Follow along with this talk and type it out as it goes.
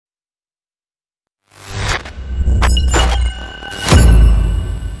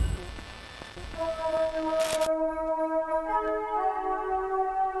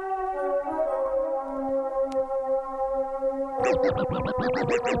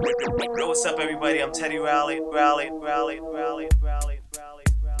What's up, everybody? I'm Teddy Riley.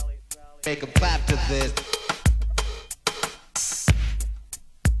 Make a clap to this.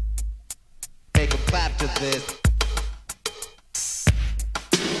 Make a clap to this.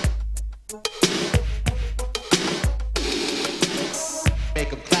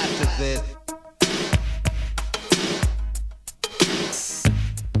 Make a clap to this.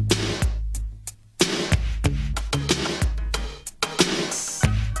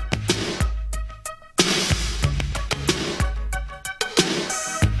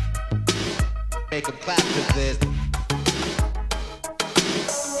 Make a clap to this.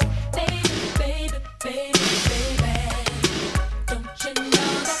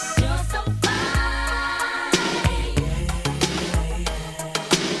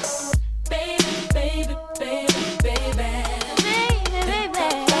 Baby,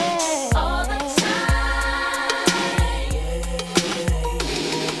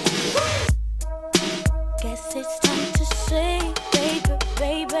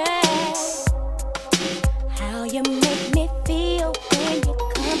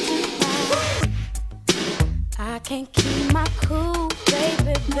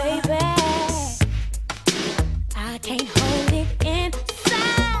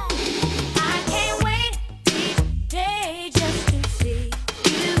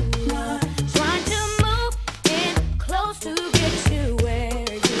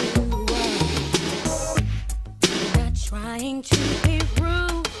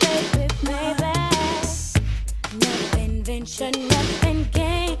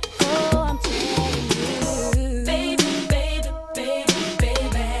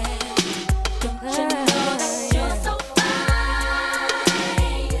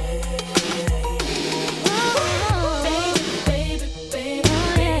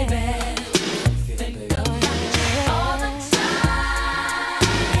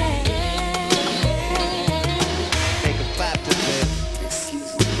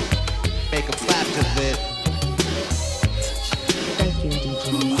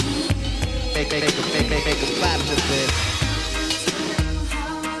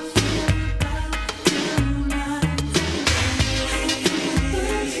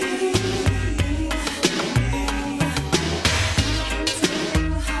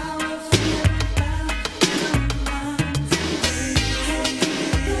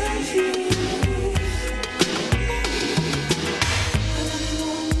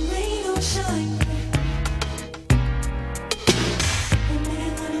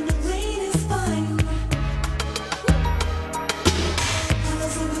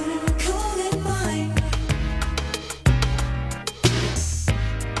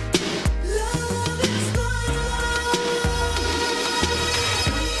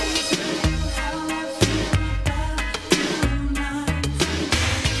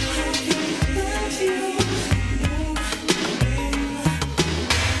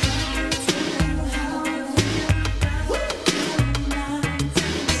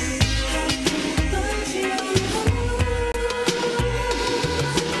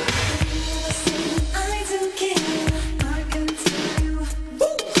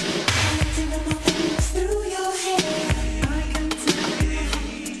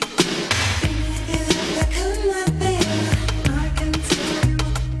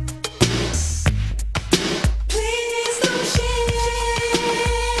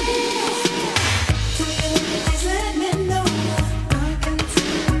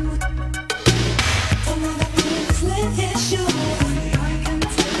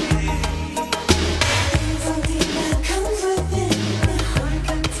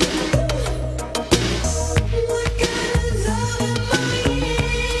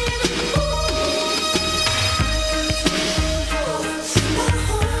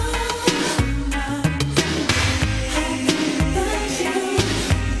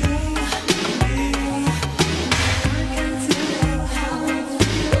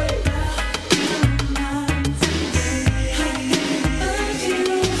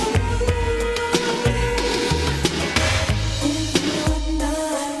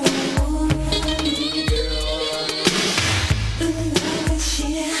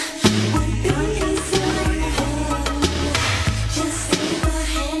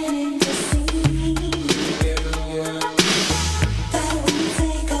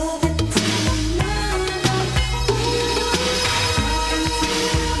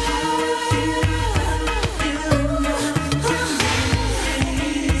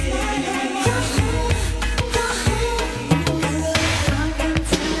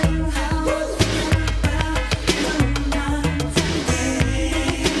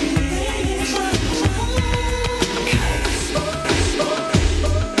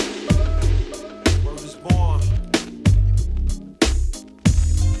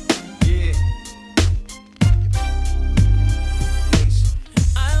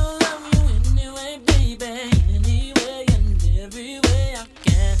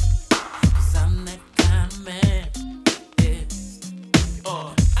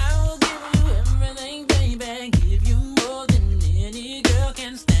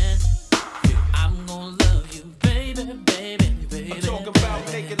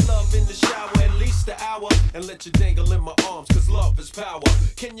 making love in the shower at least an hour, and let you dangle in my arms, cause love is power.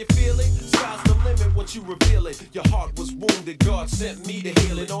 Can you feel it? Sky's the limit once you reveal it. Your heart was wounded, God sent me to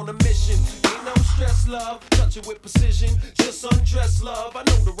heal it. On a mission, ain't no stress, love. Touch it with precision, just undress, love. I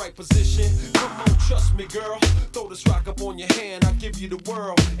know the right position. Come on, trust me, girl. Throw this rock up on your hand, I'll give you the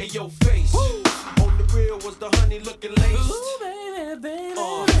world. In your face. Woo! On the real was the honey looking laced. Ooh, baby, baby.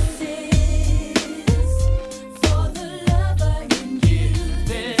 For the lover in you,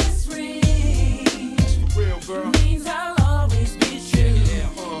 this ring. That's for real, girl. Means I'll always be true.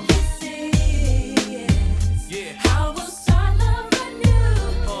 Yeah, How will start loving you?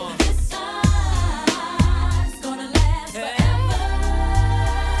 This time's gonna last forever.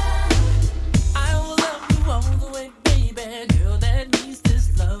 I will love you all the way, baby. Girl, that means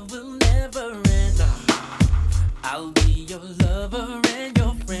this love will never end. I'll be your lover and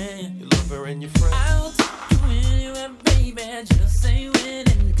your friend. your lover and your friend. I'll take you anywhere, baby. Just say when,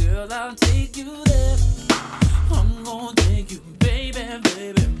 and girl, I'll take you there. I'm gonna take you, baby,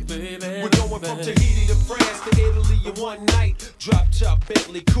 baby, baby. We're going from Tahiti to France to Italy in one night. Drop top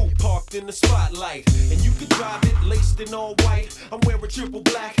Bentley coupe parked in the spotlight, and you can drive it laced in all white. I'm wearing triple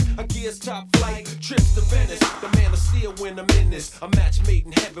black, a gear's top flight. Trips to Venice, the man of steel when I'm in this. A match made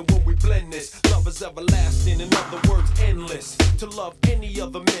in heaven when we blend this. Love is everlasting, in other words, endless. To love any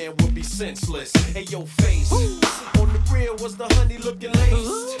other man would be senseless. Hey, your face on the real was the honey looking laced.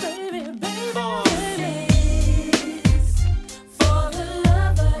 Ooh, baby, baby. For the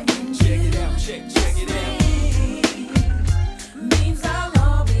lover in you, Check it out, check it out. means I'll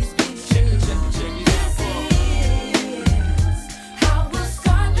always be true. Check it out. How will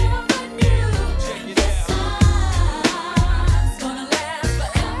start loving you? Check it out. Time's gonna last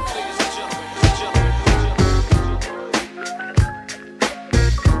forever. Ladies and gentlemen.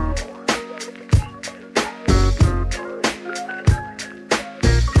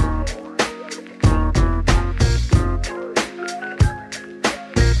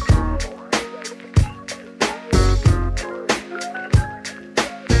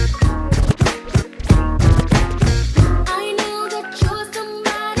 I know that you're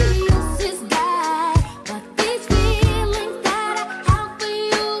somebody else's guy, but these feelings that I have for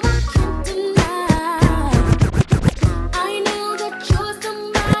you I can't deny. I know that you're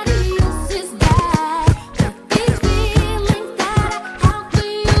somebody else's guy, but these feelings that I have for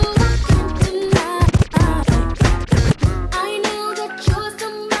you I can't deny. I know that you're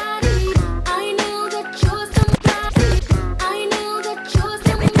somebody. I know that you're somebody. I know that you're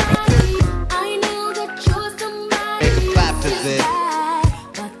somebody. I know that you're somebody. Make a clap to this.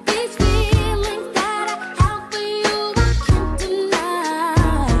 But these feelings that I have for you I can't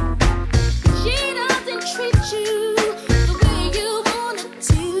deny. She doesn't treat you the way you wanna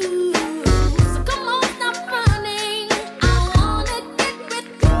to. So come on, stop running. I wanna get with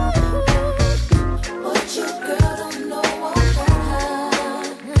you. But your girl don't know what hurt her.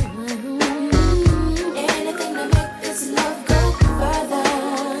 Anything to make this love go further.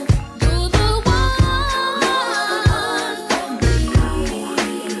 You're the one for me.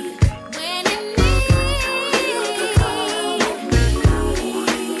 When in need, you can call on me.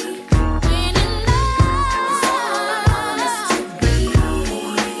 When in love, promise to be.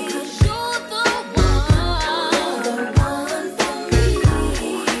 'Cause you're the one for me.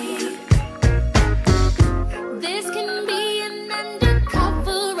 This can be an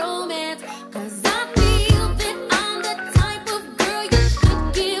undercover romance, 'cause I feel that I'm the type of girl you should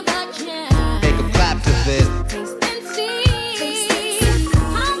give a chance. Make a clap to this. Taste and see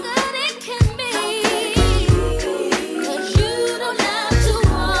how good it can be. 'Cause you don't have to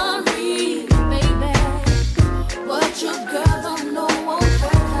worry, baby. What your girl don't know won't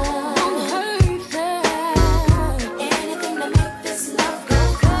hurt her. Anything to make this love go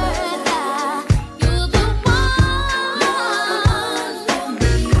further. You're the one for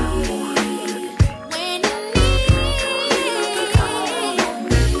me. When in need, you can call on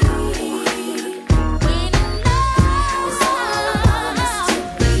me. When in love, promise to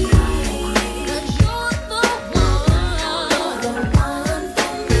be. 'Cause you're the one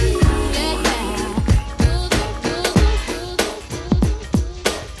for me. Yeah,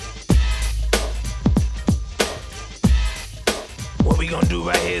 What we gonna do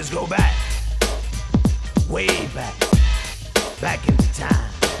right here is go back. Way back. Back into time.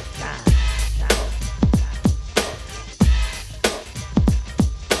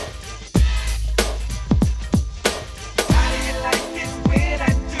 How do you like it when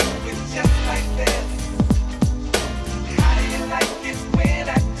I do it just like this? How do you like it when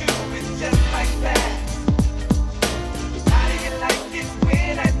I do it just like that? How do you like it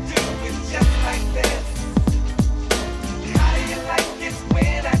when I do it just like this? How do you like it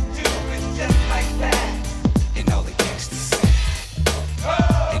when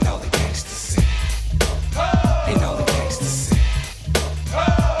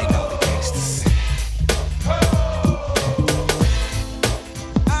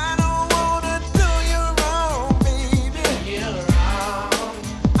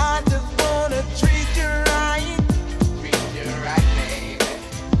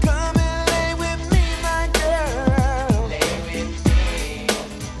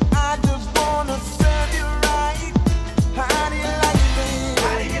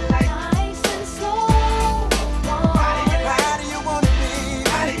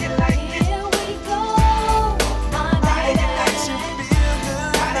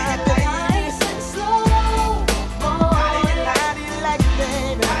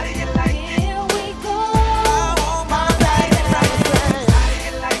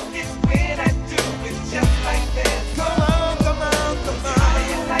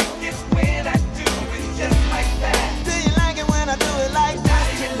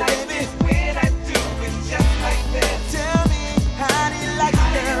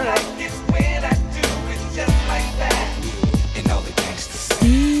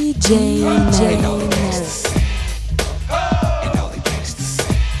Merique. And all the gangsters say.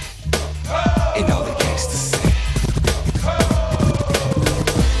 And all the gangsters say.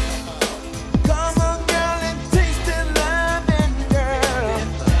 Come on, girl, and taste the loving, girl,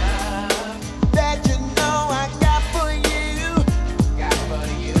 that you know I got for you. Got for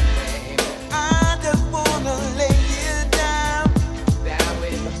you, baby. I just wanna lay you down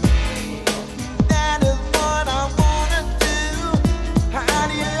with me. That is what I wanna do. How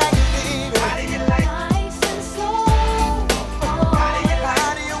do you like it, baby? How do you like it? Nice and slow. How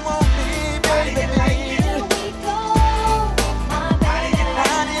do you want me, baby? Here we go, my baby.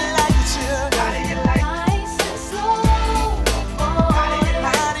 How do you like it, sugar? How do you like it? Nice and slow.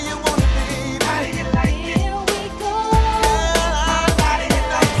 How do you want it, baby? How do you like it? Here we go. How do you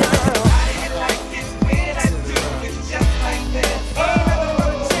like it, girl? How do you like it when I do it just like this? Ain't nothing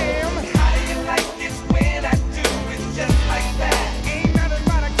but a jam. How do you like it when I do it just like that? Ain't nothing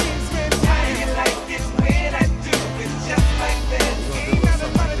but a kiss. How do you like it when I do it just like this? Ain't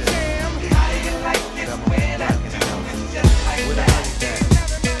nothing but a jam. How do you like it when I do it just like that?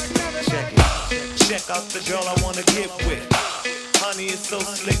 Check it. Check out the girl I wanna get with. Honey is so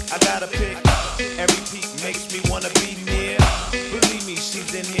slick, I gotta pick. Every peak makes me wanna be near. Believe me,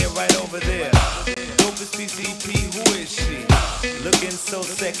 she's in here right over there. Dopest PCP, who is she? Looking so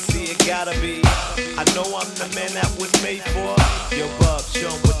sexy, it gotta be. I know I'm the man that was made for. Yo, Bub, show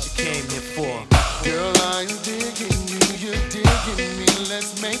 'em what you came here for. Girl, I'm digging you, you're digging me.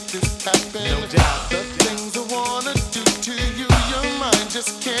 Let's make this happen. No doubt. The things I wanna do to you, your mind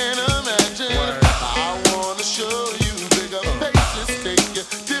just can't imagine. Word. I wanna show you bigger places, take you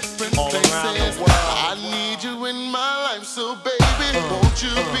different All places. around the world. I need you in my life, so baby, won't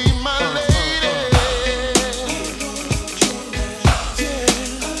you be my lady?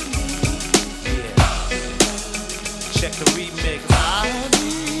 Check the remix. I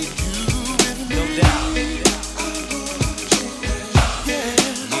need you with me. No doubt.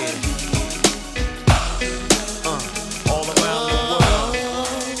 All around the world.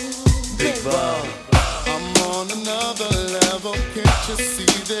 Big Bub. I'm on another level. Can't you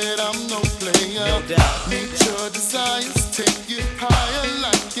see that I'm no player? No doubt. Meet your desires, take you higher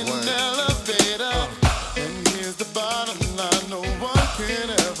like an elevator. And here's the bottom line: no one can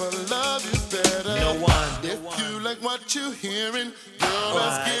ever love you better. No one. If you like what you're hearing, girl,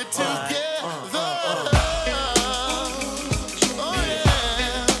 let's get together. Oh yeah.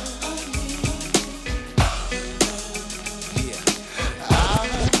 I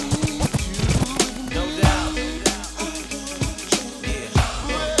need you. No doubt.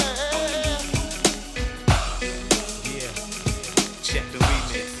 Yeah. Check the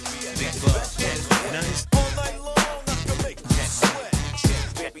remix. Big Bub. Nice. All night long, I can make you sweat. Check,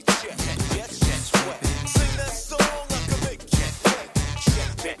 baby, check. Yes, yes, sweat. Sing that song, I can make you sweat. Check,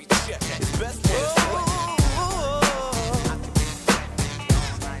 baby, check. It's best way to sweat.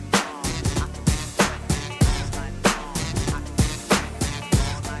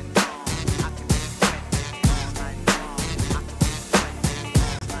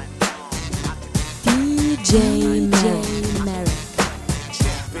 DJ Merique.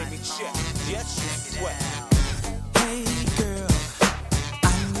 Check, baby, check. Yes, yes, sweat. Hey girl, I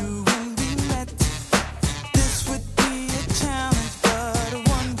knew when we met this would be a challenge, but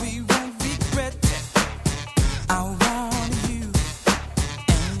one we won't regret. I want you,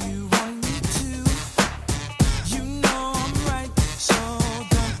 and you want me too. You know I'm right, so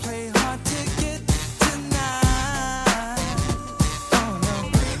don't play hard to get tonight. Oh no,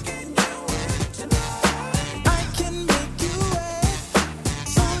 I can make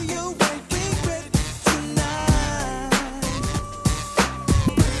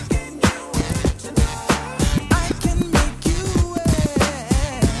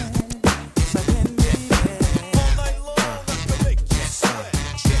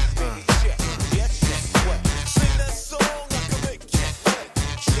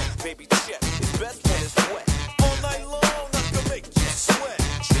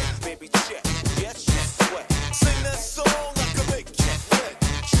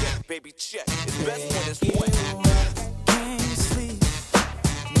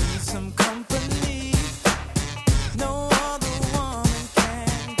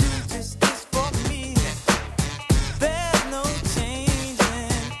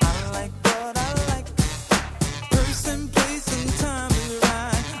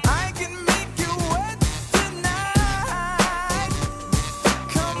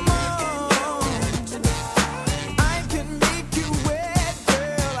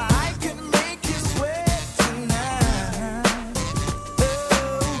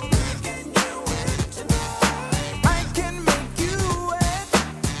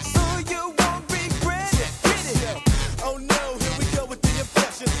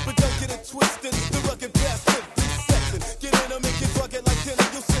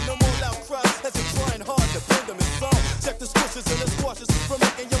nauseous from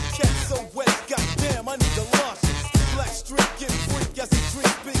making your cat so wet. Goddamn, I need to launch this. Blackstreet get freak as he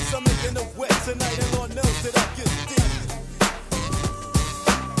drinks beats. I'm making it wet tonight, and Lord knows that I get deep.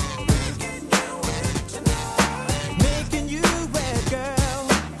 Making you wet, girl.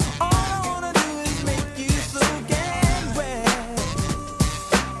 All I wanna do is make you so get wet.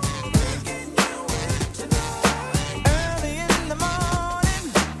 Making you wet tonight. Early in the morning.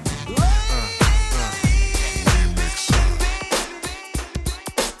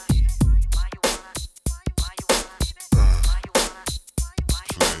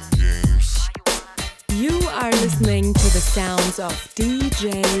 You are listening to the sounds of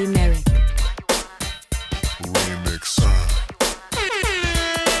DJ Merique. Remix.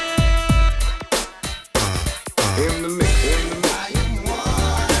 In the mix, in the mix.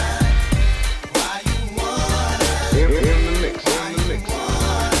 In the mix, in the mix.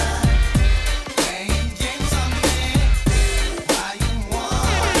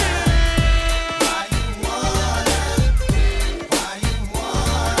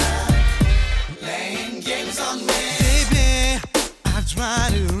 Baby, I try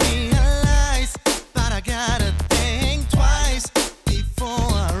to realize, but I gotta think twice.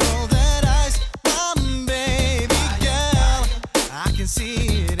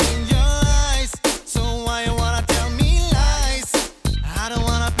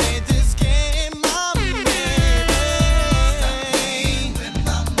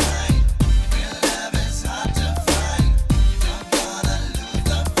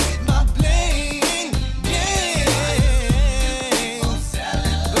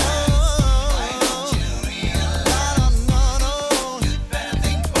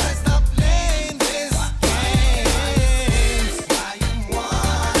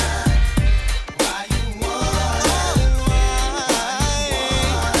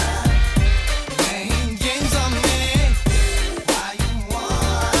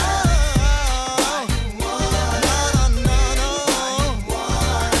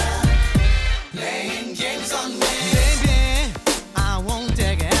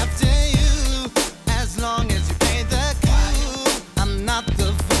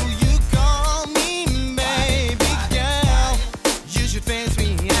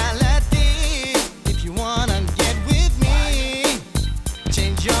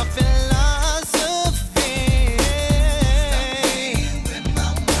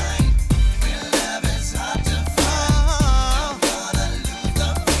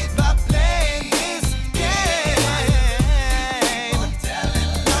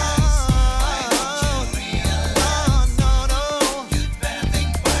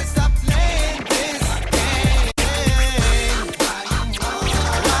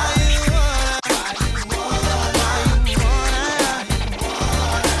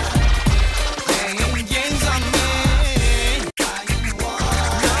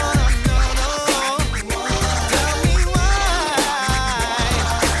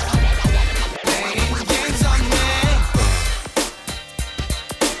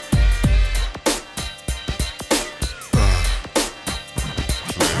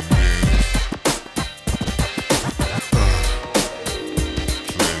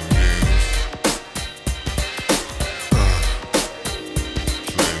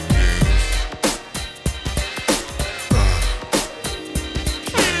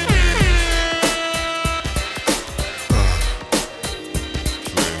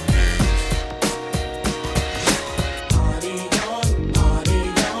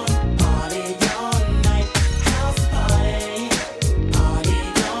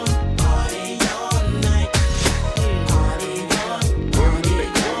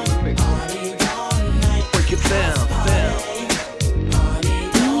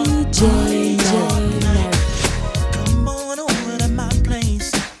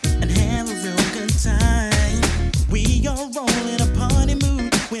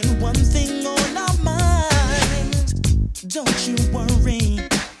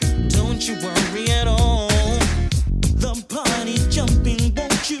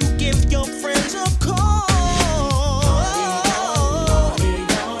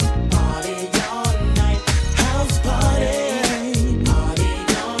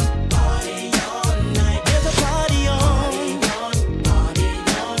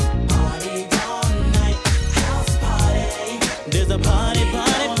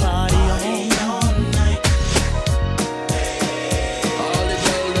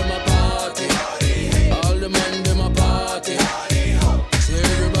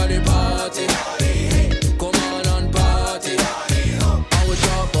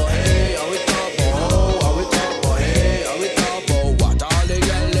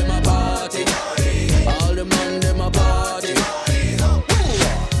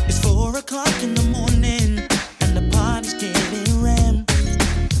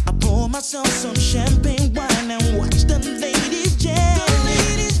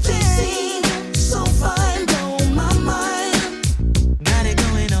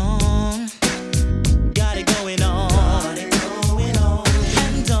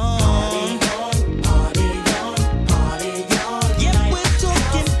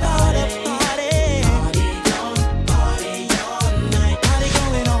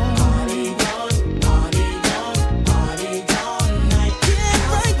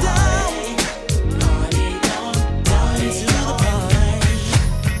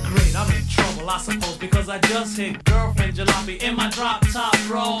 hit girlfriend jalopy in my drop top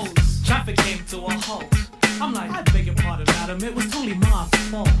rolls. Traffic came to a halt. I'm like, I beg your pardon, madam, it was totally my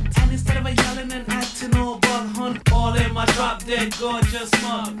fault. And instead of a yelling and acting all bug hunt, all in my drop dead gorgeous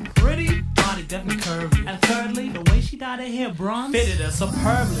mug. Pretty, body definitely curvy. And thirdly, the way she dyed her hair bronze fitted her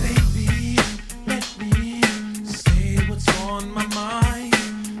superbly. Baby, let me say what's on my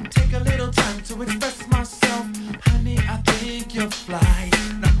mind. Take a little time to express myself. Honey, I think you're fly.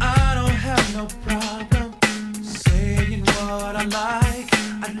 Now I don't have no problem saying what I like.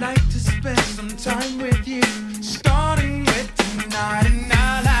 I'd like to spend some time with you, starting with tonight. And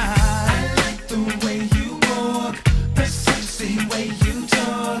I like the way you walk, the sexy way you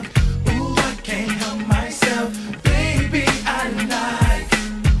talk. Ooh, I can't help myself, baby. I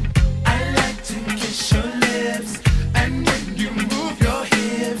like to kiss your lips, and when you move your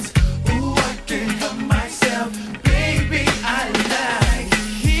hips, ooh, I can't help myself, baby. I like.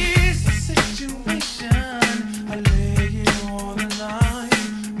 Here's the situation, I lay it on the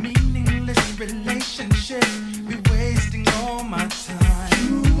line. Meaningless relationship, be wasting all my time.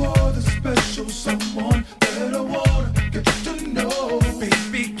 You are the special someone that I wanna get to know.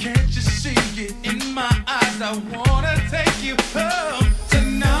 Baby, can't you see it in my eyes? I wanna take you home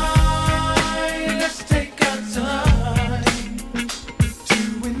tonight. Let's take our time, do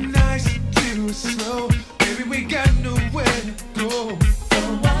it nice, do it slow. Baby, we got nowhere to go.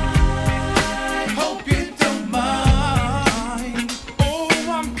 Oh, I hope you don't mind. Oh,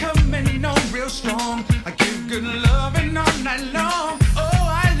 I'm coming on real strong. I give good loving all night long. Oh,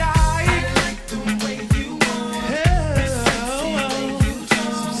 I like the way you walk, the sexy way you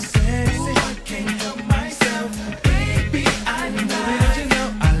talk. So sexy, I can't help myself, baby. I like, you know,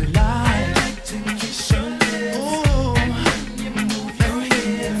 I like to kiss your lips. Ooh, and when you move your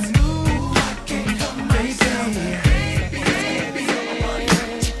hips, ooh, I can't help myself, baby.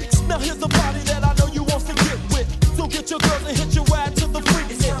 Now here's the body that I know you wants to get with. So get your girls and hit your ride to the freak.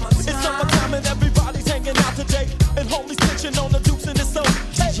 It's summertime and everybody's hanging out today. And homies pitching on the dukes and it's okay.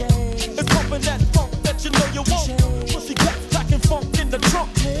 It's pumping that funk that you know you want. Pussy cat packing funk in the trunk.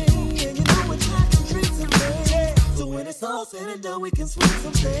 And you know it's hot to drink some things. So when it's all said and done, we can swing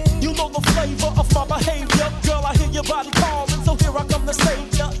some things. You know the flavor of my behavior. Girl, I hear your body calling, so here I come to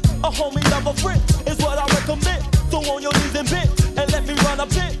save ya. A homie never friend is what I recommend. So on your knees and bend and let me run a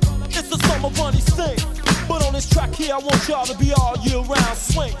bit. It's the summer bunny sting. But on this track here, I want y'all to be all year round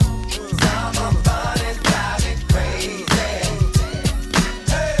swing. Summer bunnies drive me crazy.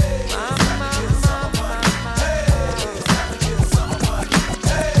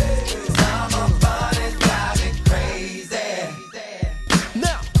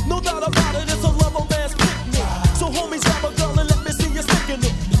 Now, no doubt about it, it's a love romance picnic. So homies, grab a girl and let me see you sticking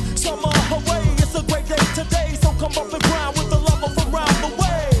it. Summer away, it's a great day today. So come up and grind with the lover from round the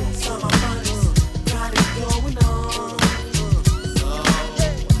way. Summer bunnies got it going on.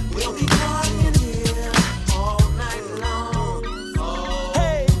 We'll be partying here all night long.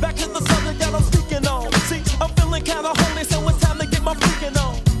 Hey, back to the subject that I'm speaking on. See, I'm feeling kinda horny, so it's time to get my freaking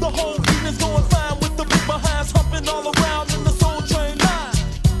on. The whole evening's going fine with the big behinds humping all around in the Soul Train line.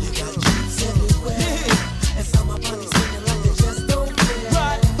 You got juice everywhere, and summer bunnies singing like they just don't care.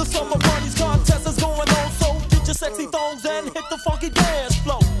 Right, the Summer Bunnies contest is going on, so get your sexy thongs and hit the funky dance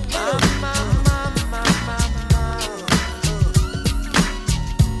floor.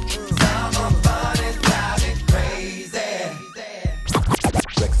 Summer bunnies drive me crazy.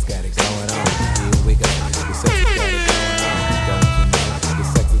 Rex got it going on. Here we go. The sex has got it going on. Don't you know? The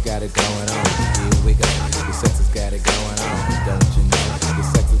sex has got it going on. Here we go. The sex has got it going on. Don't you know? The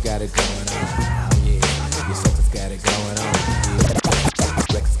sex has got it going on. Oh yeah. The sex has got it going on.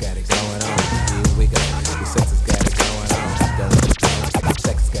 Rex got it going on. Here we go. The sex has got it going on. Don't you know? The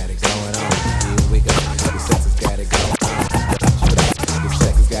sex has got it going on. Here we go. The sex has got it going on. Don't you know? The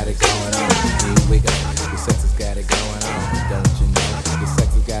sex has got it going on. Here we go. The sex has got it going on. Don't you know? The sex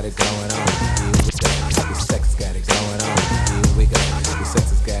has got it going on. Here we go. The sex has got it going on. Here we go. The sex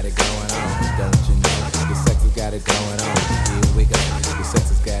has got it going on. Don't you know? The sex has got it going on. Here we go. The sex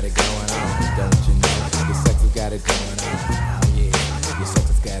has got it going on. Don't you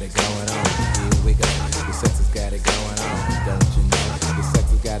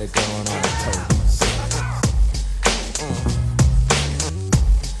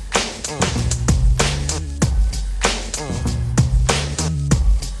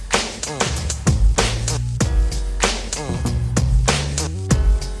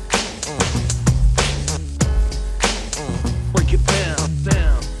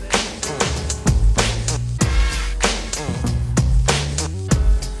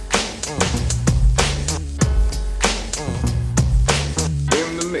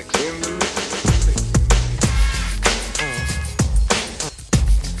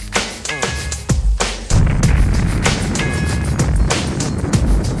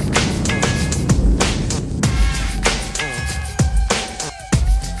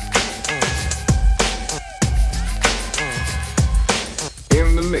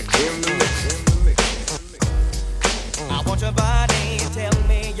mix, in the mix, in the mix. I want your body, tell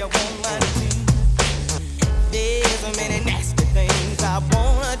me you want mine too. There's so many nasty things I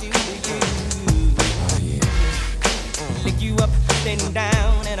wanna do to you. Oh yeah. Lick you up, then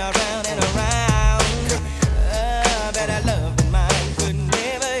down and around and around. Better love than mine could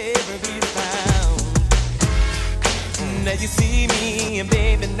never ever be found. Now you see me,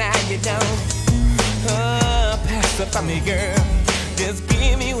 baby, now you don't. Pass up on me, girl. Just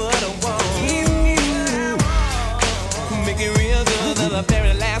give me what I want. Make it real good to the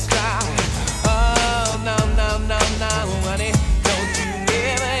very last drop. Oh, no, no, no, no, honey. Don't you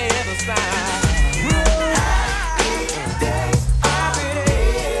ever, ever stop.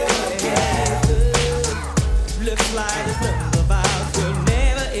 Looks like it's none of the vibes will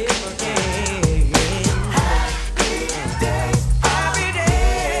never ever end. Happy day.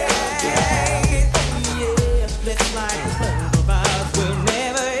 Yeah, looks like it's none of the vibes will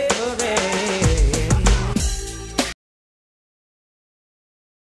never ever end.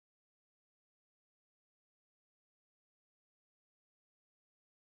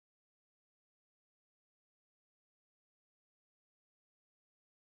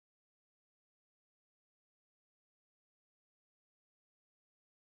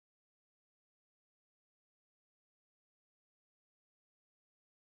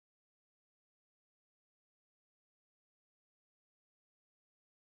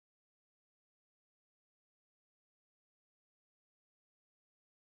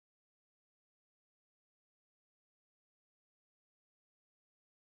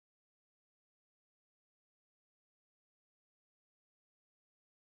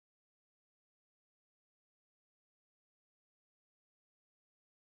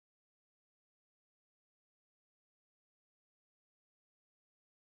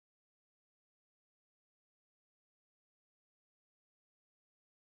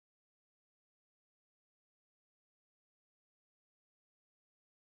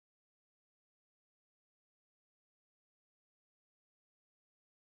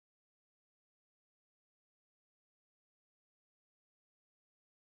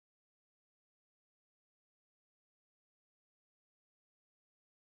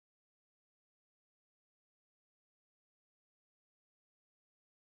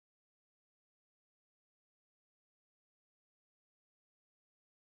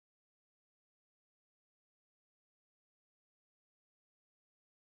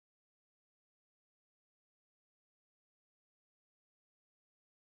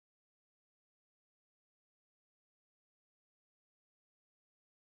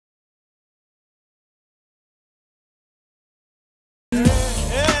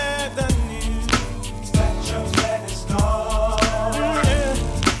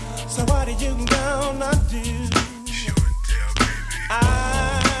 So what are you gonna do?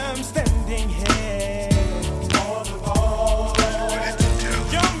 I'm standing here on the wall.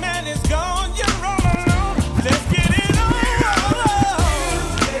 Your man is gone, you're all alone. Let's get it on.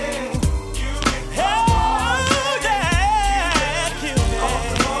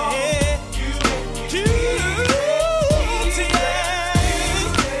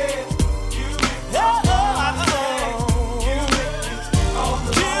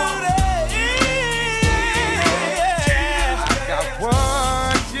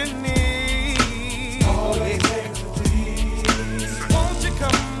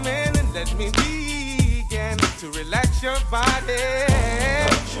 Relax your body.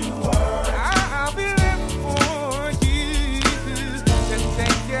 Don't you worry. I'll be there for you to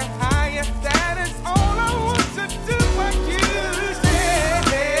take you higher. That is all I want to do for you.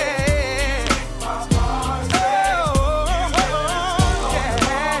 Yeah.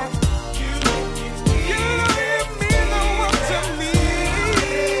 You mean the world to me.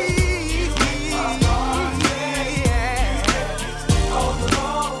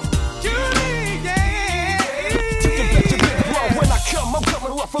 I'm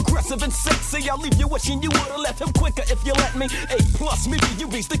coming rough, aggressive, and sexy. I'll leave you wishing you would've left him quicker if you let me. A+, maybe you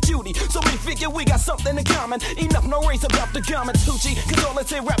beats the cutie. So we figure we got something in common. Enough no race about the garments, hoochie. Cause all I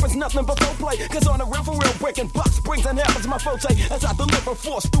say rappers nothing but play. Cause on the real for real, breaking box springs and happens my forte. As I deliver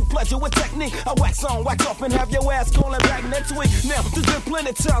force through pleasure with technique. I wax on, wax off, and have your ass calling back next week. Now, there's been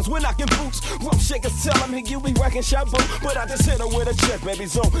plenty times when knocking boots. Rum shakers tell him, hey, you be racking shot boo. But I just hit her with a check, baby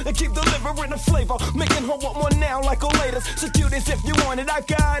zone. And keep delivering the flavor. Making her want more now like old ladies. So cute as if you want it, I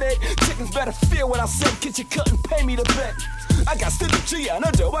got it. Chickens better feel what I said. Get your cut and pay me the bet. I got to the G and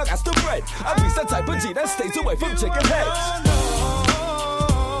a dough, I got the bread. I be the type of G that stays away from chicken heads.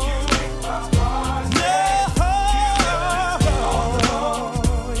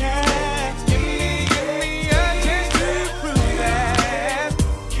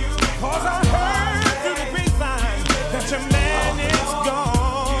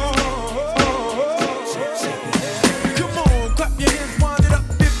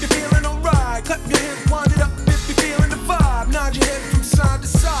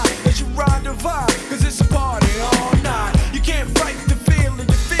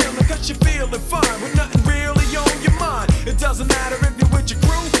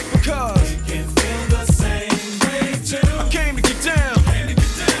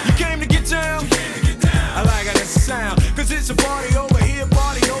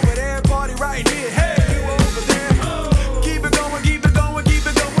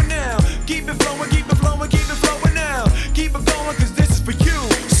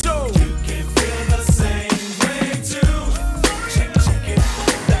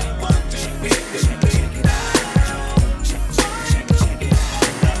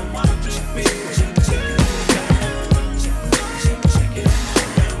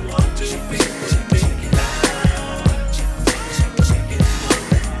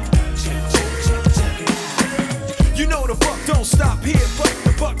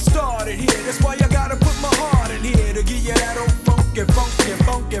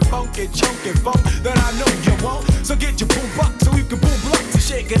 funky, chunky funk that I know you want. So get your boom box so we can boom blocks and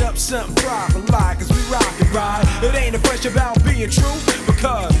shake it up something proper like, cause we rock and ride. It ain't a question about being true,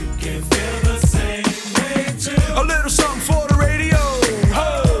 because you can feel the same way too. A little something for the radio,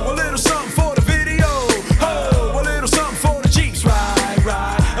 ho, a little something for the video, ho, a little something for the Jeeps, ride,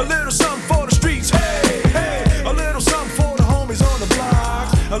 a little something for the streets, hey, a little something for the homies on the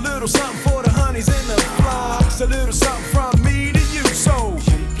blocks, a little something for the honeys in the flocks, a little something from me to you, so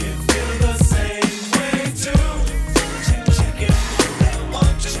you can feel the same way too. Check it out,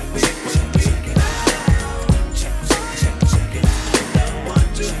 one, two, three, check it out, check it out, one,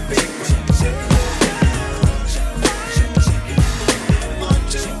 two, three, check it out, check it out, one,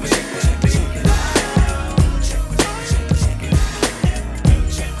 two, three, check it out, check it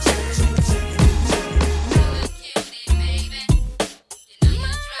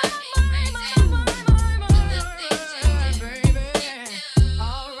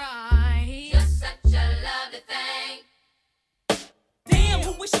Damn,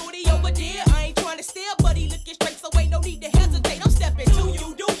 who was shorty over there? I ain't trying to steal, but he looking straight, so ain't no need to hesitate. I'm stepping to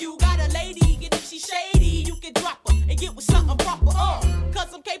you, do you got a lady? And if she shady, you can drop her and get with something proper.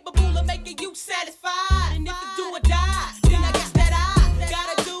 Cause I'm capable of making you satisfied. And if it's do or die, then I guess that I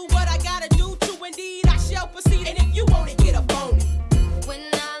gotta do what I gotta do to indeed I shall proceed. And if you want it, get up on it. When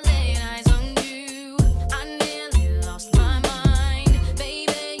I laid eyes on you, I nearly lost my mind.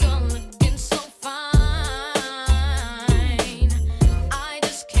 Baby, you're looking so fine. I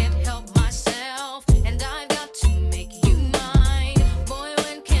just can't help myself, and I've got to make you mine. Boy,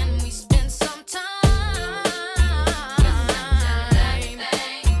 when can we spend some time?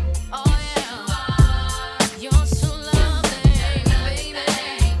 Oh yeah, you're so lovely, baby.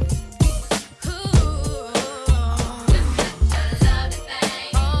 Ooh. Yes,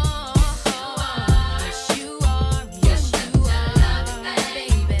 you are,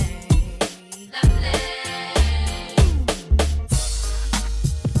 baby.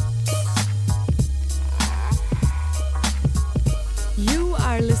 You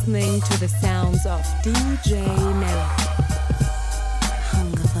are listening to the sounds of DJ Merique.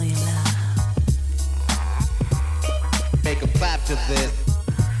 Hunger for your love. Make a clap to this.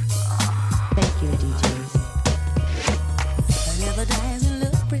 Thank you, DJs. I never dies in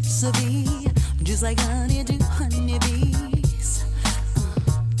love recipe, just like honey to honeybees.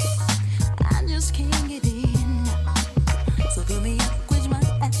 I just can't get in. So fill me up, quench my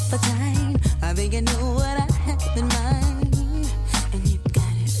appetite. I think you know what I have in mind, and you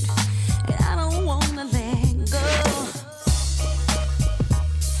got it. And I don't wanna let go.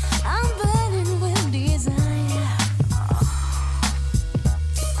 I'm burning with desire.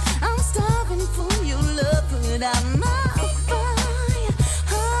 I'm starving for your love, but I'm not fire.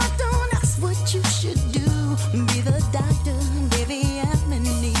 Oh, don't ask what you should do. Be the doctor, baby, I'm in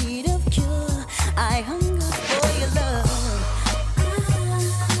need of cure. I hunger for your love.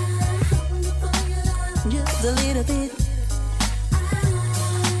 Just a little bit.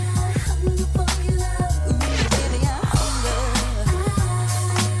 Ooh, baby, I hunger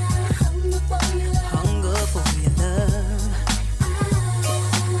for your love.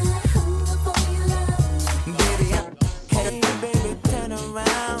 Baby, Hey, baby, turn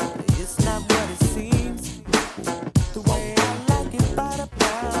around. It's not what it seems. The way I like it by the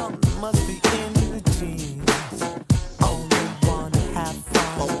pound must be in the jeans. Only wanna have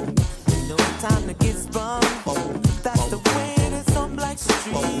fun. No time to get spun. That's the way it is on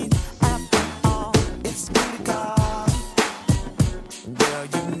Blackstreet. After all, it's booty call. Girl,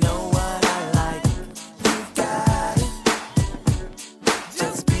 you know what I like. You got it.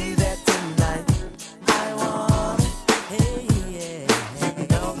 Just be there tonight. I want it. Hey, yeah. You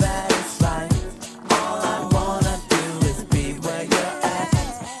know that it's right. All I wanna do is be where you're at.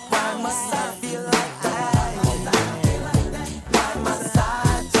 Why must I feel like that? Why must I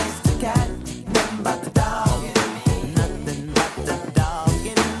chase the cat? Nothing but the dog in me. Nothing but the dog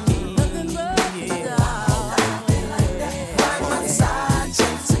in me. Nothing but the dog. Why must I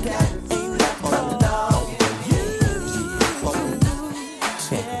chase the cat? Ain't nothing but the dog in you.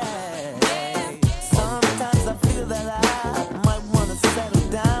 Yeah. Sometimes I feel that I might wanna settle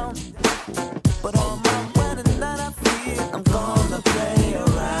down, but on my wedding night I feel I'm gonna play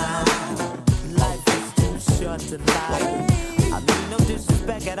around. Life is too short to lie. I mean no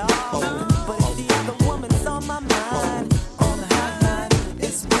disrespect at all, but if the other woman's on my mind, on the hotline,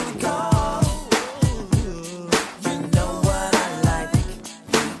 it's really cold. You know what I like,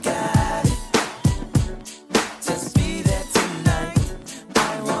 you got it. Just be there tonight. I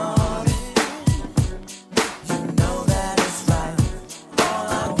want it. You know that it's right. All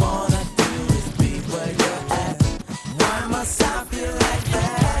I wanna do is be where you're at. Why must I feel like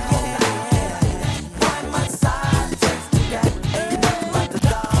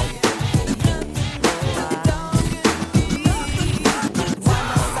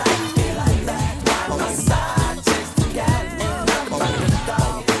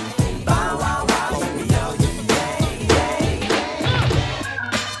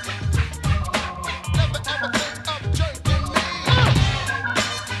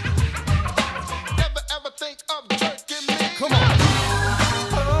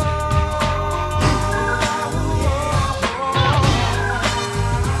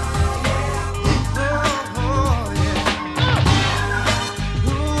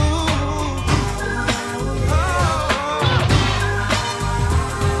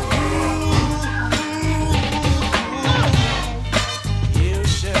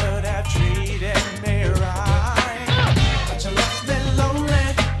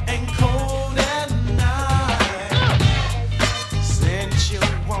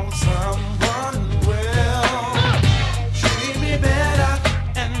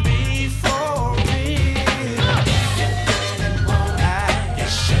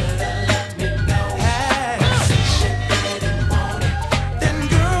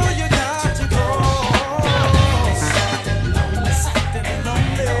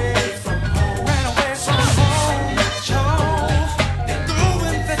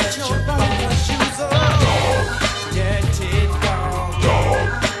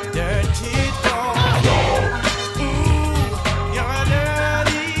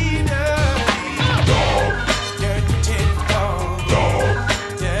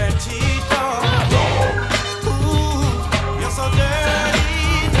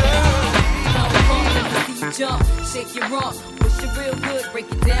shake your rump. Push it real good,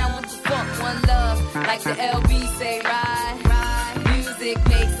 break it down with the funk. One love, like the LB say, ride. Music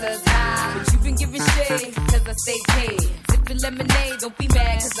makes us high. But you been giving shade, cause I stay paid. Sipping lemonade, don't be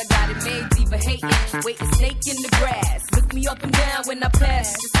mad, cause I got it made. Diva hating, waiting snake in the grass. Look me up and down when I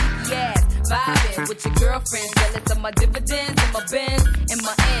pass. Just sneaky ass, vibing with your girlfriend. Jealous of my dividends and my bends and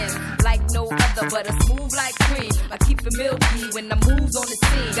my ends. Like no other, but a smooth like cream. I keep it milky when I moves on the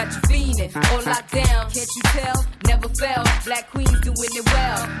scene. Got you fiending, all locked down, can't you tell? Never fell, black queens doing it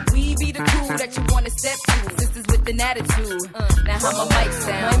well. We be the crew that you wanna step to. Sisters with an attitude. Now how my mic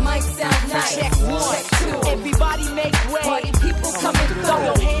sound? My mic sound nice. Check one, check two. Everybody make way. Party people coming through. Throw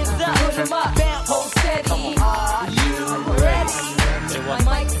your hands up, put them up, bounce, hold steady. Are you ready? My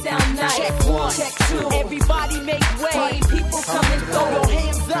mic sound nice. Check one, check two. Everybody make way. Party people coming through. Throw your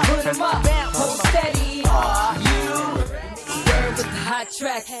hands up, put them up, bounce, hold steady. Are you ready? With the hot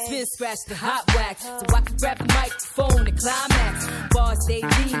track, spin scratch the hot wax. So I can grab the microphone and climax. Bars they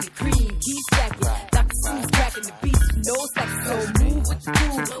lean, cream, keep stacking. Dr. Seuss cracking the beats with no sex. So move with the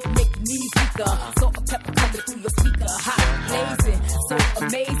groove, make the knees weaker. Salt and pepper coming through your speaker. Hot, blazing, so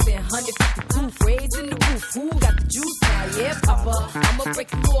amazing. 150 proof, raising the roof. Who got the juice now? Yeah, Papa. I'ma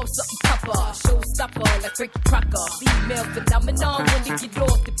break you off something tougher. Showstopper like Ricky Crocker. Female phenomenon when they get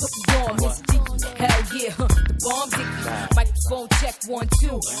off, they put me on. Miss Jiggy, hell yeah, the bomb's icky. Microphone check 1,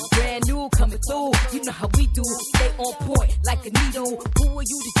 2. Brand new coming through. You know how we do. Stay on point like a needle. Who are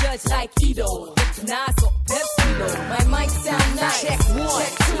you to judge like Edo? Recognize or Pepsi-Lo. My mic sound nice. Check 1,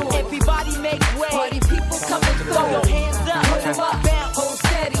 check 2. Everybody make way. Party people coming through. Throw your hands up, put them up, bounce, hold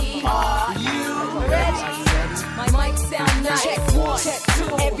steady. Are you ready? My mic sound nice. Check 1, check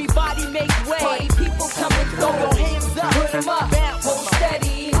 2. Everybody make way. Party people coming through. Throw your hands up, put them up, bounce, hold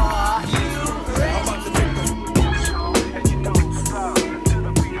steady. Are you ready?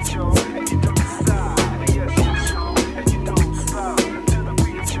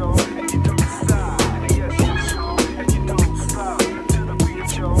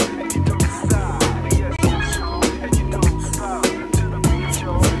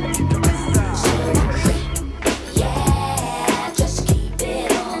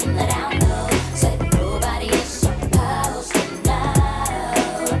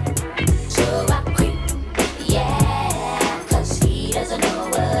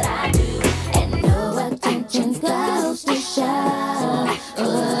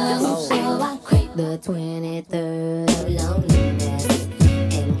 The 23rd of loneliness,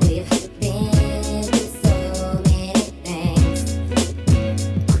 and we've been through so many things.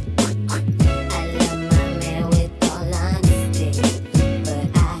 I love my man with all honesty, but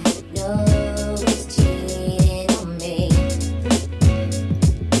I know he's cheating on me.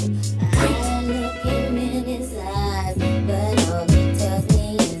 I look him in his eyes, but all he tells me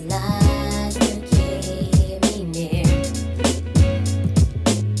is lies to keep me near.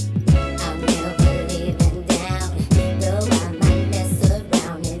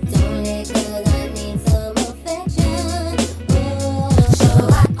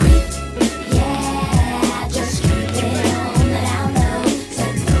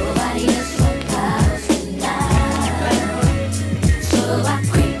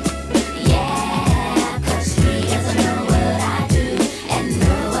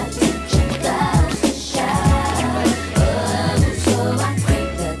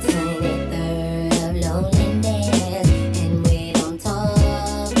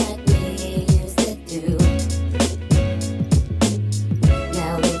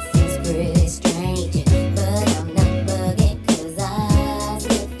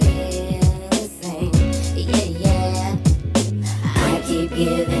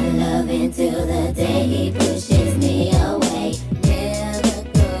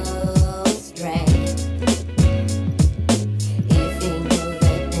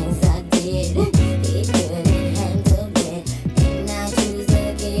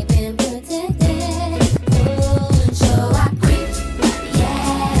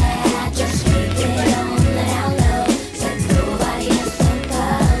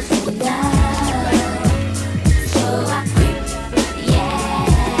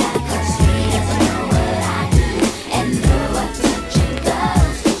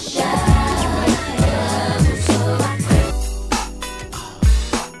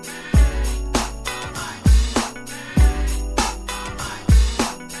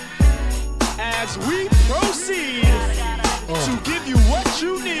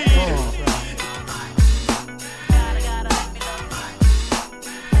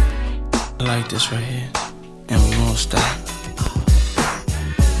 like this right here, and we won't stop.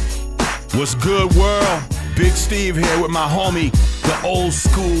 What's good, world? Big Steve here with my homie The old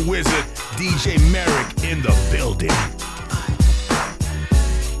school wizard, DJ Merique in the building.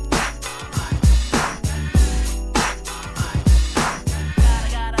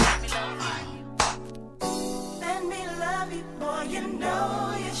 Let me love you, boy, you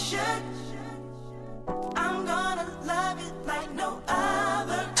know you should. I'm gonna love it like no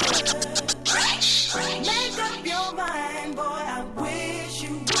other could. Make up your mind, boy, I wish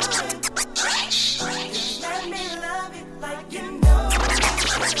you would. Just let me love it like you know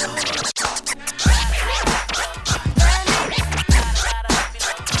you should.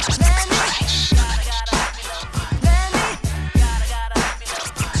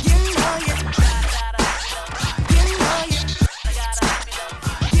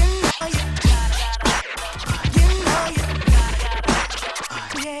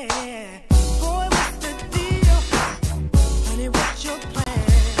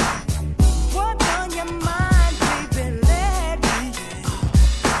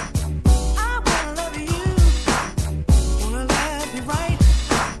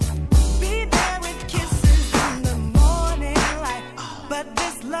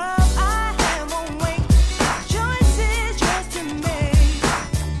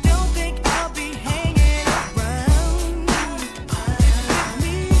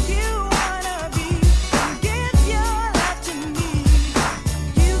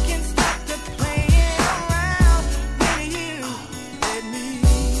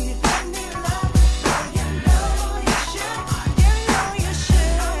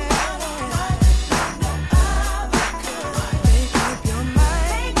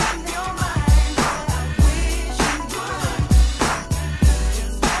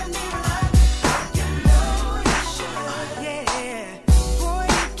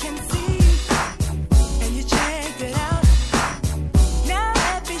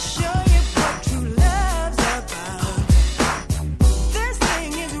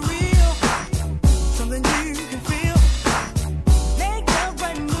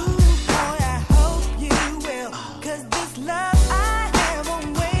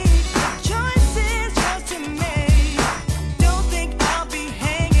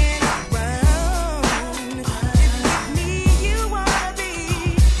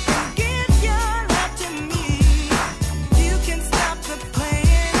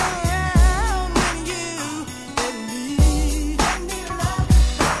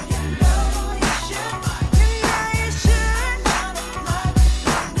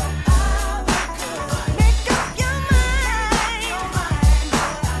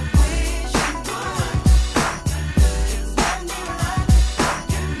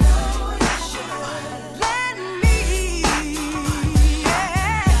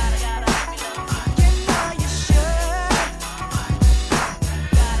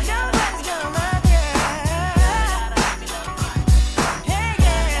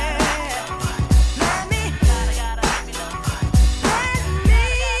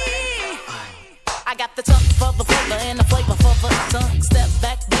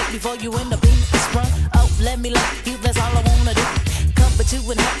 before you end up being sprung. Oh, let me love you, that's all I wanna do. Comfort you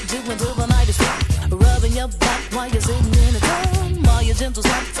and help you until the night is through. Rubbing your back while you're sitting in the tub. All your gentle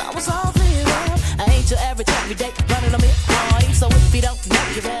sounds, I was all clear up. I ain't your average everyday running on me. Oh, so if you don't know,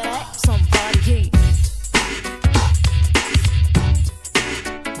 you better ask somebody here.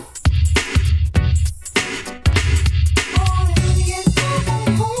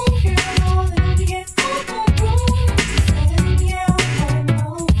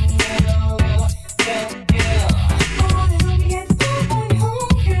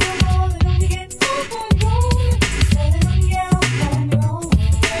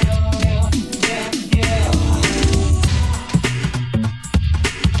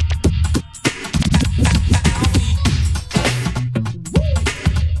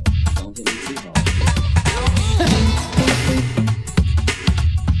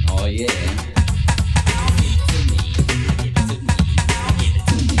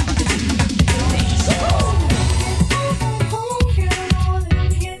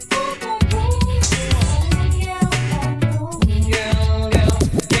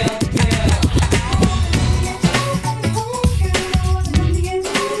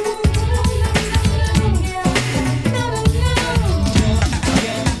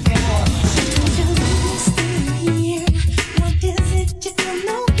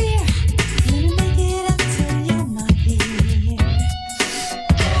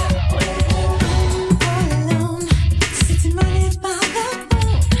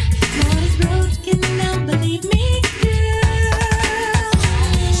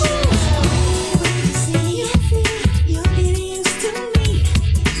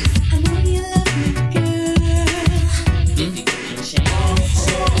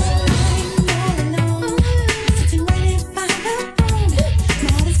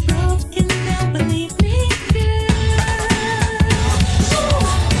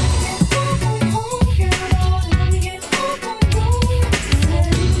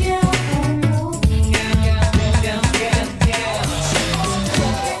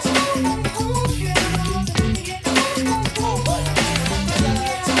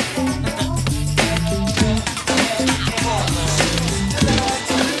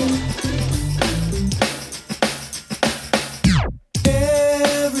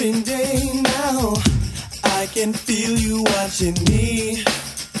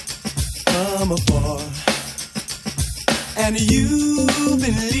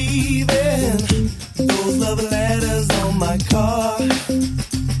 my car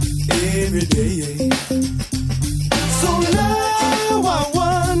every day. So now I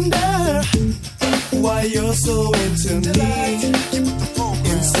wonder why you're so into me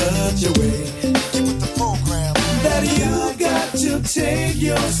in such a way that you got to take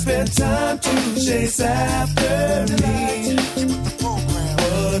your spare time to chase after me.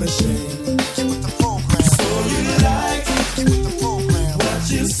 What a shame. So you like what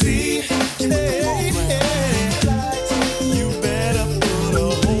you see. Hey, you better put a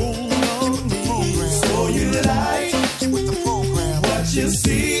hold on me. So you like what you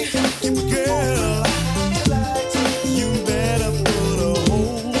see, girl. You better put a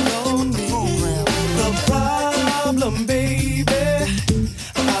hold on me. The problem, baby,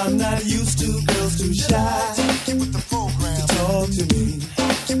 I'm not used to girls too shy to talk to me.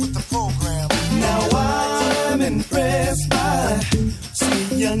 Now I'm impressed by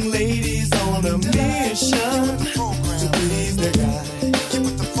sweet young ladies on a mission to please their guy.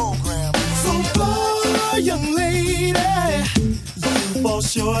 So far, young lady, you fall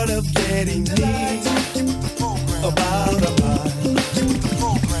short of getting me about a mile.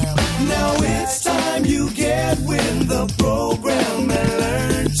 Now it's time you get with the program and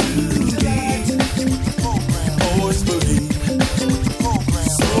learn to lead. Always believe.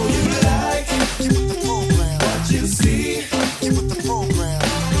 So you like what you see.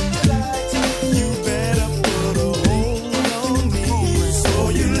 You better put a hold on me. So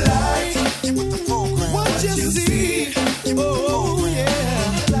you like what you see. Oh yeah.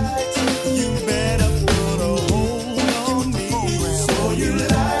 You better put a hold on me. So you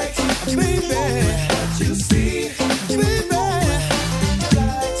like, baby, what you see, baby.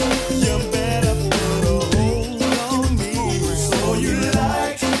 You better put a hold on me. So you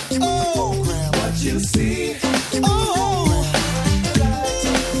like, oh, what you see, oh.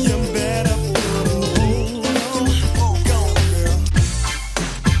 You better put a hold on. Go, girl.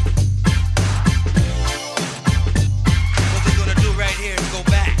 What we're gonna do right here is go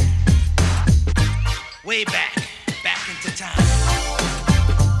back, way back into time.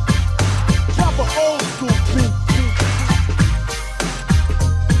 Drop an old school beat.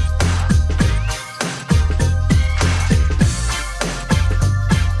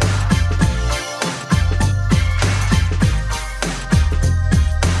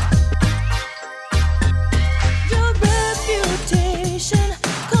 Your reputation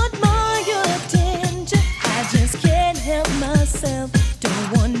caught my attention. I just can't help myself.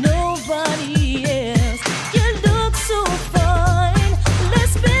 Don't want nobody else. You look so fine.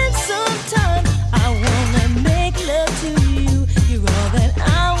 Let's spend some time. I wanna make love to you. You're all that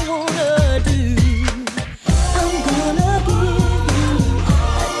I wanna do. I'm gonna give you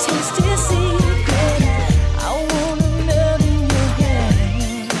a tasty secret. I wanna melt in your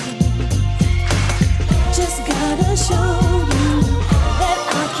hand. Just gotta show you that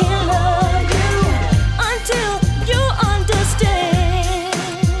I can love you until you understand.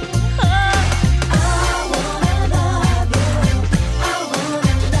 I wanna love you. I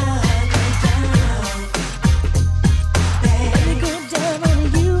wanna love you down. Baby, go down on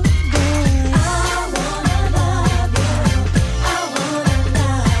you, boy. I wanna love you. I wanna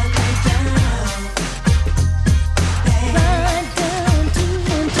love you down. Right down to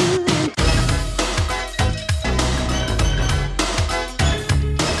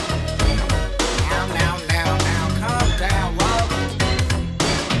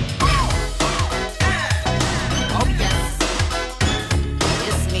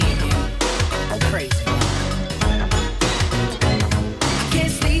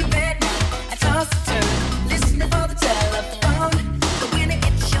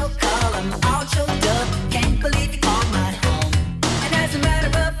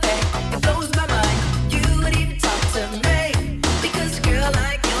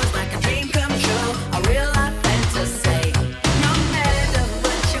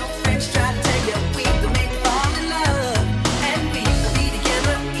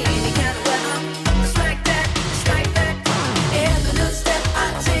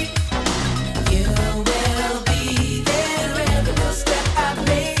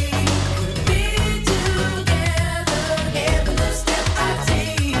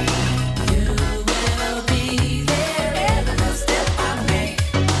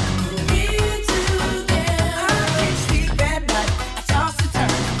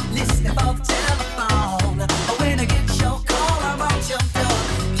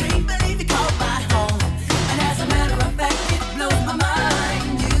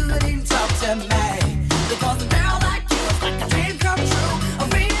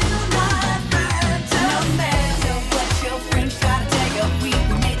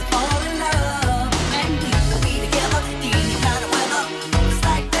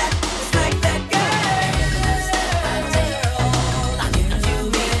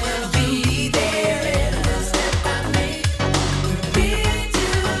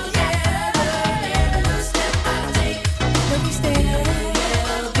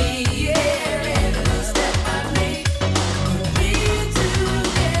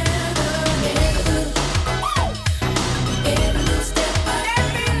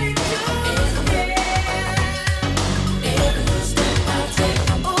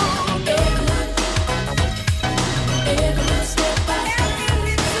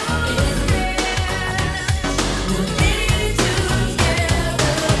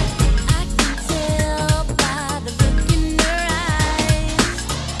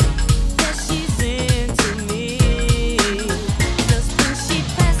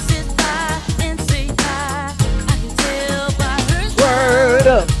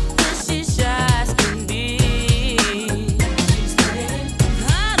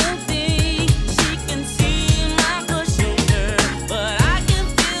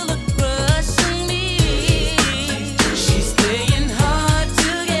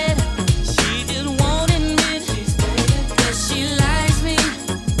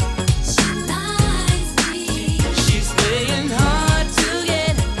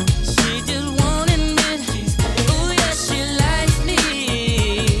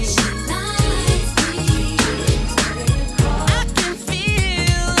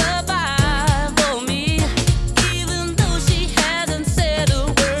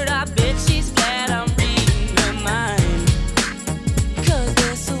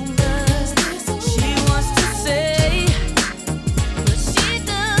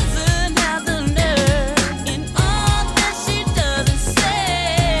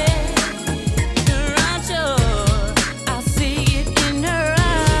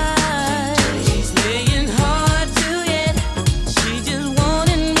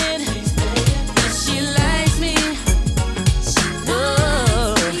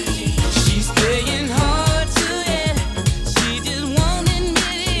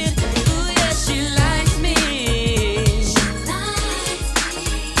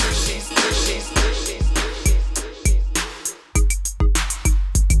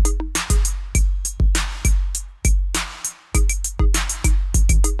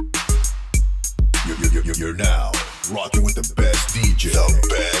You're now rocking with the best DJ. The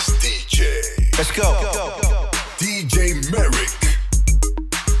best DJ. Let's go. DJ Merique.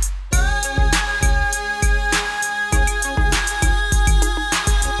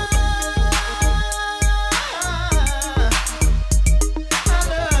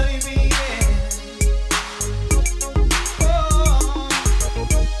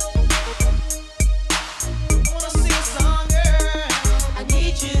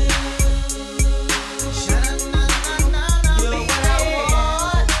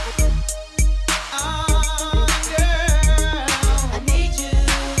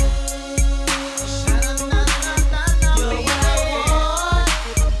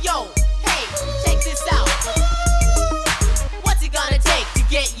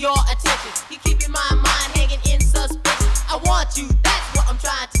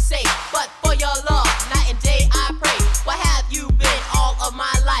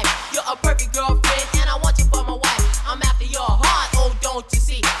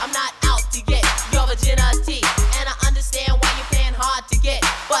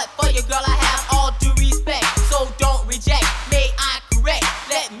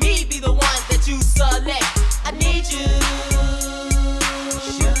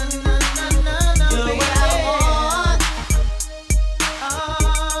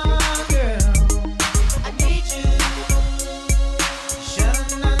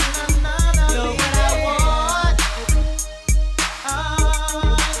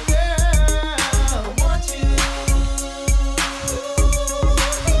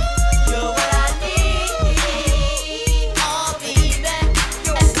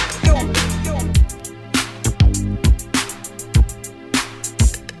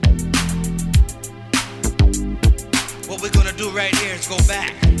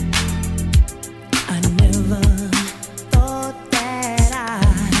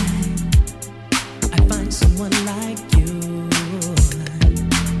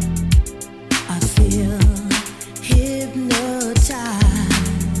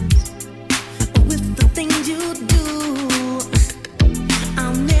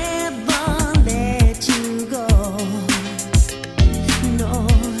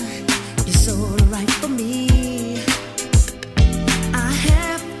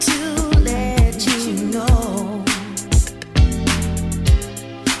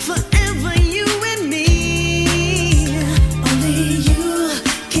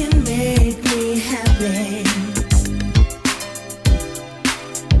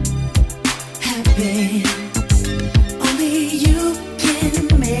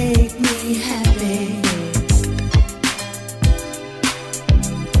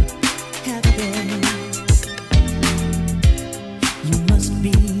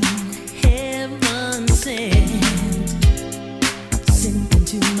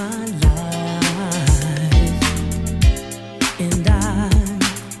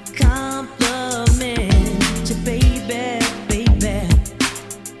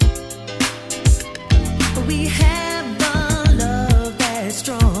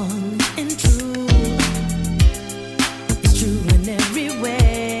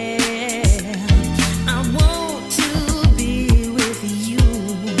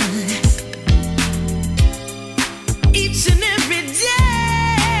 Each and every day.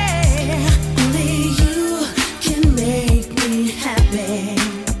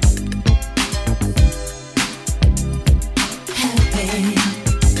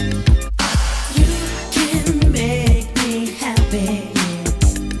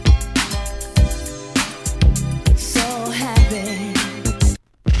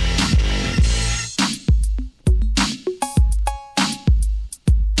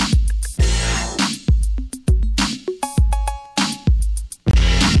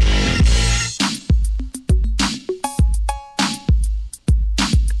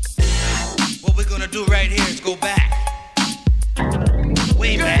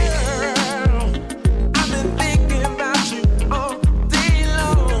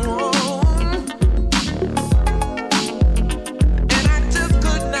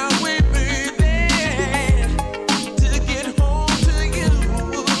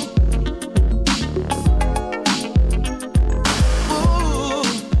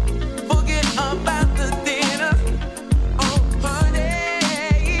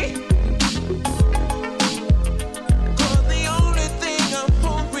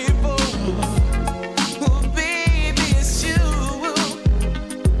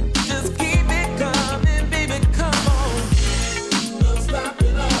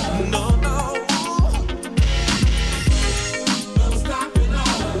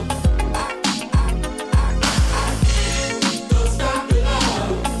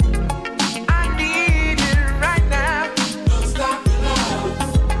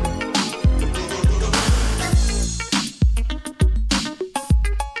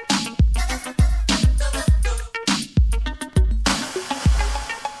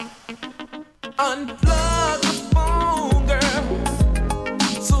 Unplug the phone, girl,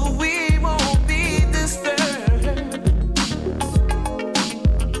 so we won't be disturbed.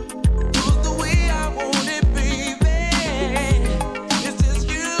 Do the way I want it, baby. It's just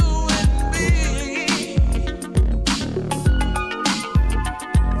you and me.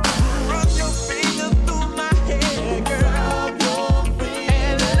 Run your finger through my hair, girl,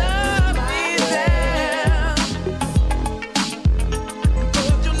 and love me there.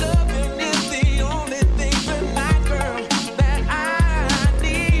 'Cause your loving is the only thing tonight, girl, that I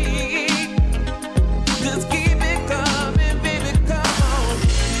need. Just keep it coming, baby, come on.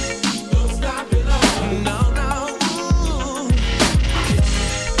 Don't stop it up. No, no.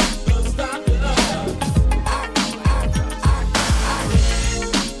 Don't stop it up.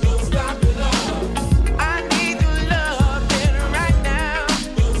 Don't stop it up. I need your loving right now.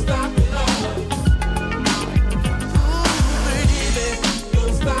 Don't stop it up. Ooh, baby.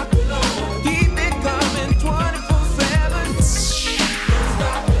 Don't stop it up. Keep it coming 24/7. Don't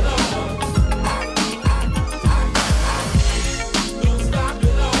stop it up. Don't stop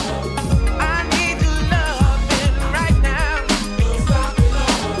it up. I need your loving right now. Don't stop it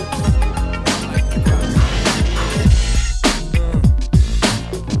up.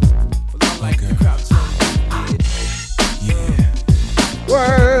 I like the crowd jumping.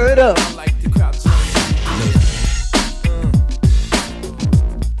 Word up. I like the crowd jumping.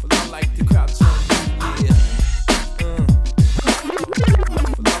 I like the crowd jumping.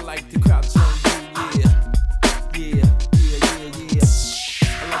 I like the crowd jumping. Yeah.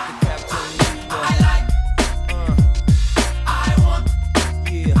 I like the crowd jumping. I like. I want.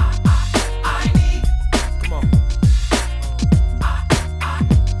 Yeah. I need. Come on.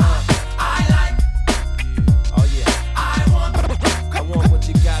 I like. Oh yeah. I want what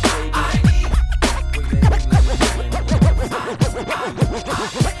you got, baby. I need.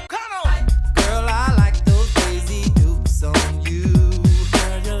 Come on. Girl, I like those crazy dukes on you.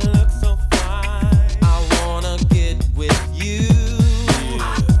 Girl, you look so fine. I wanna get with you.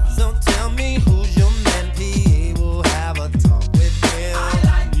 So tell me who's your man, P. We'll have a talk with him.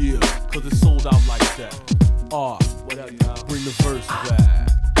 Yeah, cause it's sold out like that. Bring the verse back.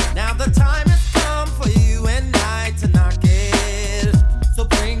 Now the time has come for you and I to knock it. So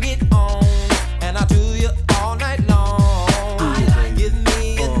bring it on, and I'll do you all night long. Give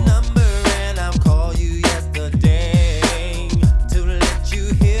me a number and I'll call you yesterday to let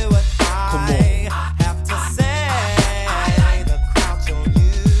you hear what I have to say. The crouch on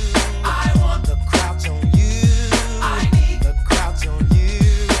you. I want the crouch on you. I need the crouch on you.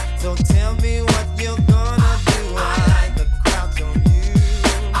 So tell me what you're gonna do. I like the crouch on you.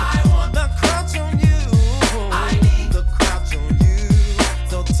 I want the crouch on you. I need the crouch on you.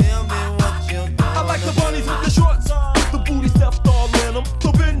 So tell me what you're gonna I like the bunnies with the shorts, with the booty stuffed all in them.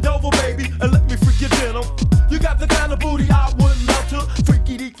 So bend over, baby, and let me freak your denim. You got the kind of booty I would love to.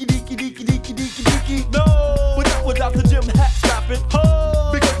 Freaky deaky deaky deaky deaky deaky deaky. No, without the gym hat strapping.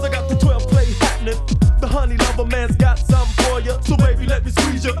 Because I got the 12 play happening. The honey lover man's got something for ya. So baby, let me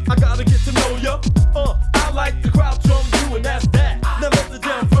squeeze ya. I gotta get to know ya. I like the crouch on you, and that's that. Now let the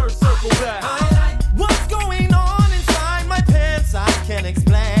damn verse circle back. What's going on inside my pants? I can't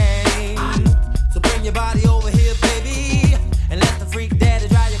explain. So bring your body over here, baby, and let the freak daddy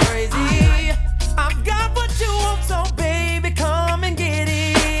drive you crazy. I've got what you want, so baby, come and get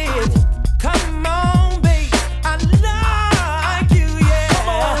it. Come on, baby, I like you, yeah. Come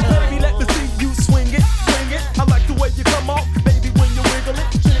on, baby, let me see you swing it, swing it. I like the way you come off, baby, when you wiggle it,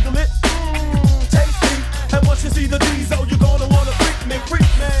 jiggle it. Tasty. And once you see the diesel, you're gonna wanna freak me, freak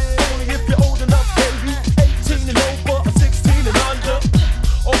me. Only if you're old enough, baby. 18 and over, or 16 and under.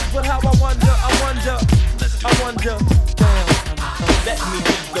 Oh, but how I wonder. Damn. Let me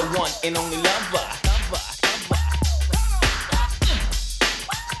be the one and only lover.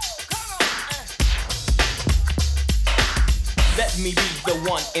 Let me be the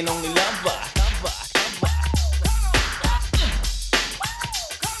one and only lover.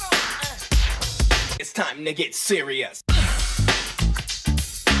 It's time to get serious.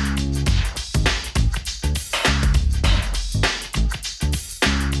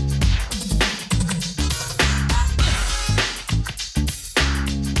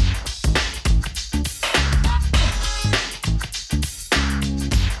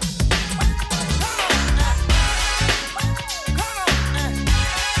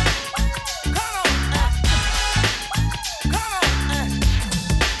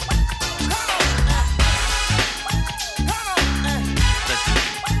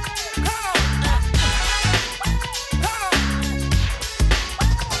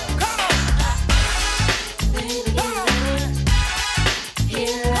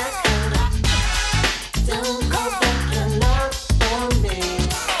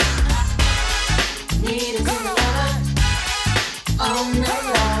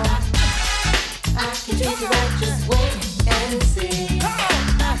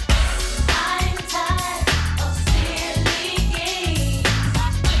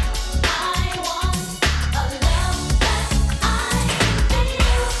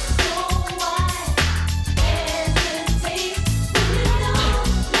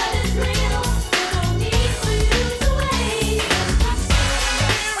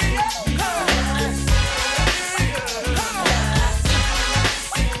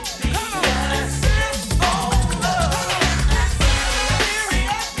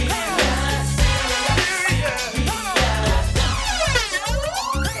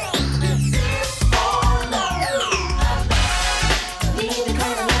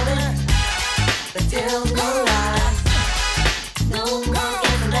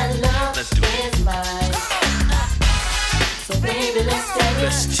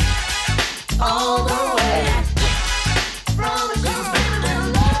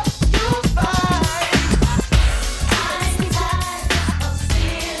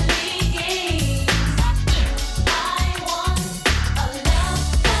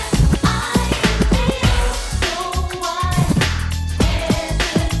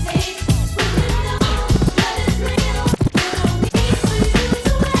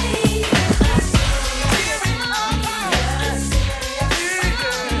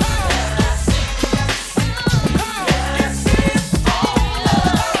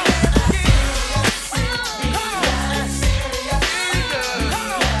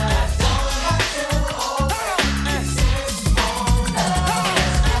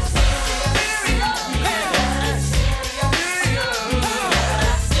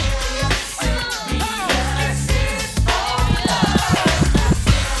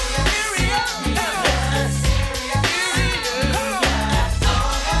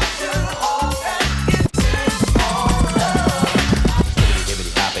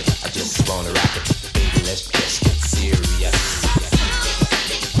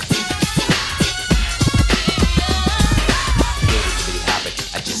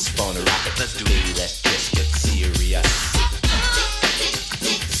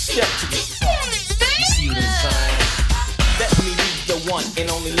 one and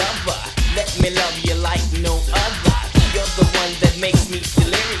only lover. Let me love you like no other. You're the one that makes me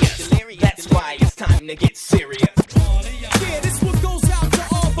delirious. That's why it's time to get serious. Yeah, this one goes out to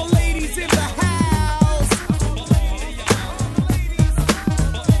all the ladies in the house.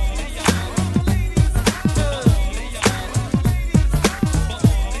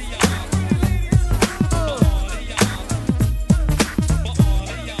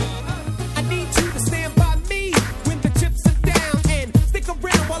 I need you to stand by me when the chips are down and stick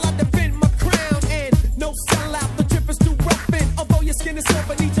around while I defend my crown. And no sellout, the trip is too rough. And although your skin is soft,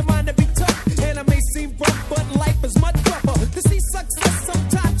 I need your mind to be tough. And I may seem rough, but life is much rougher. To see success,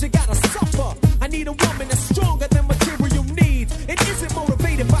 sometimes you gotta suffer. I need a woman that's stronger than material needs. It isn't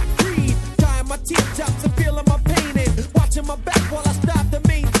motivated by greed. Drying my teardrops and feeling my pain and watching my back while I strive to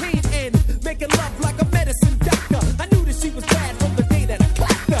maintain and making love like a medicine doctor. I knew that she was bad from the day that I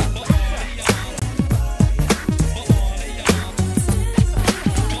clapped her.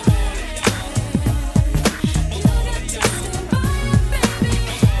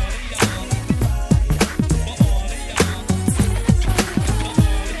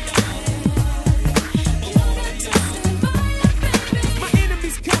 My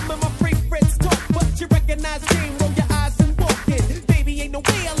enemies come and my free friends talk, but you recognize game, roll your eyes and walk in. Baby, ain't no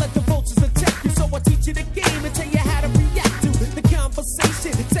way I let the vultures attack you, so I teach you the game and tell you how to react to the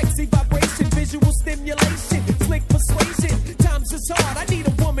conversation. Sexy vibration, visual stimulation, slick persuasion. Times is hard, I need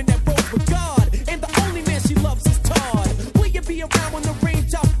a woman that rolls with God, and the only man she loves is Todd. Will you be around when the rain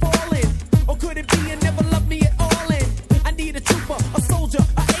drops falling? Or could it be you never loved me at all? And I need a trooper, a soldier,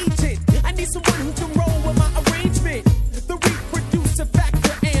 an agent. I need someone who can roll with my arrangement. The reproducer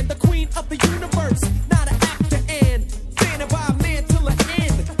factor and the queen of the universe. Not an actor and standing by a man till the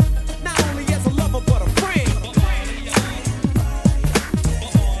end. Not only as a lover but a friend.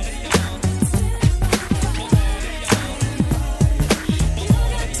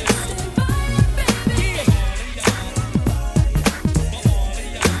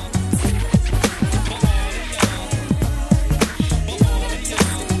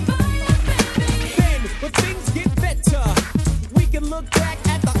 Then, when things get better, we can look back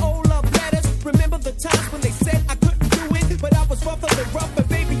at the old love letters. Remember the times when they said I couldn't do it, but I was rougher than rough, and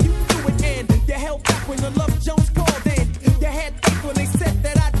baby, you knew it. And you held back when the Love Jones called in. You had faith when they said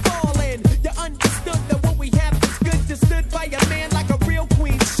that I'd fall in. You understood that what we have is good. You stood by your man like a real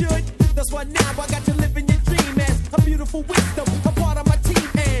queen should. That's why now I got you living your dream as a beautiful wisdom, a part of my team.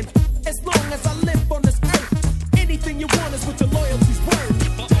 And as long as I live on this earth, anything you want is what your loyalty's worth.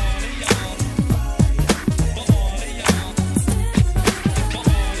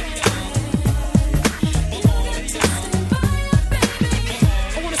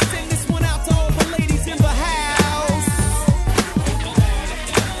 I wanna send this one out to all the ladies in the house.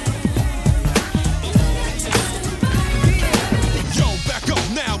 Yo, back up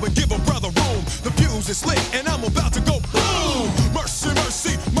now and give a brother room. The fuse is lit and I'm about to go boom. Mercy,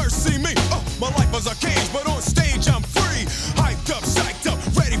 mercy, mercy me. My life was a cage, but on stage I'm free. Hyped up, psyched up,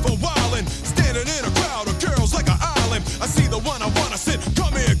 ready for wildin'. Standing in a crowd of girls like an island. I see the one I wanna sit.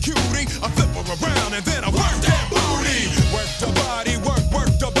 Come here, cutie. I flip her around and then I work that booty. Work the body, work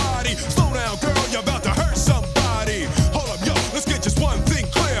the body. Slow down, girl, you're about to hurt somebody. Hold up, yo, let's get just one thing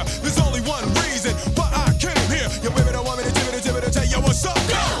clear. There's only one reason why I came here. You women don't want me to tell you what's up.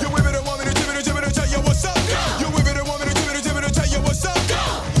 You women don't want me to tell you what's up. You women don't want me to tell you what's up.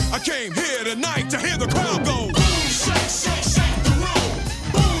 I came here tonight to hear the crowd go. Boom, shake, shake, shake the room.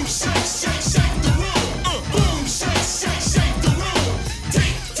 Boom, shake, shake, shake the room. Boom, shake, shake, shake the room.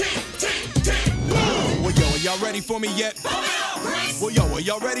 Tick, tick, tick, tick, boom. Well, yo, are y'all ready for me yet? Well, yo, are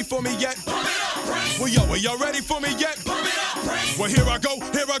y'all ready for me yet? Well, yo, are y'all ready for me yet? Well, here I go,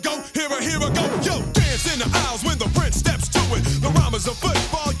 here I go, here I go. Yo, dance in the aisles when the prince steps to it. The rhyme is a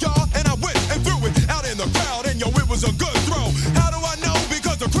football, y'all, and I went and threw it out in the crowd, and yo, it was a good throw. How do I know?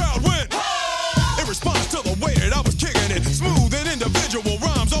 Because the crowd went. In response to the way that I was kicking it, smooth and individual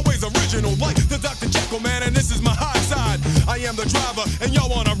rhymes, always original, like the Dr. Jekyll man, and this is my high side. I am the driver, and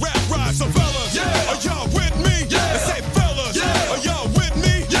y'all on a rap ride, so fellas, are y'all with me? And say fellas, are y'all with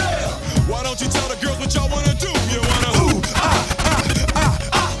me? Why don't you tell the girls what y'all wanna do? You wanna ooh,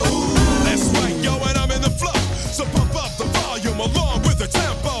 ooh. That's right, yo, and I'm in the flow, so pump up the volume along with the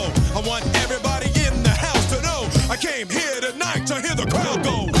tempo. I want everybody in the house to know I came here tonight to hear the crowd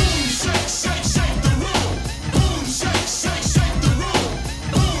go. Boom, shake, shake, shake the room. Boom, shake, shake, shake the room.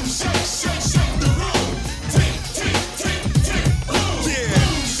 Boom, shake, shake, shake the room. Tick, tick, tick, tick, boom. Yeah.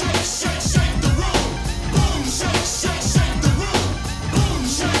 Boom, shake, shake, shake the room.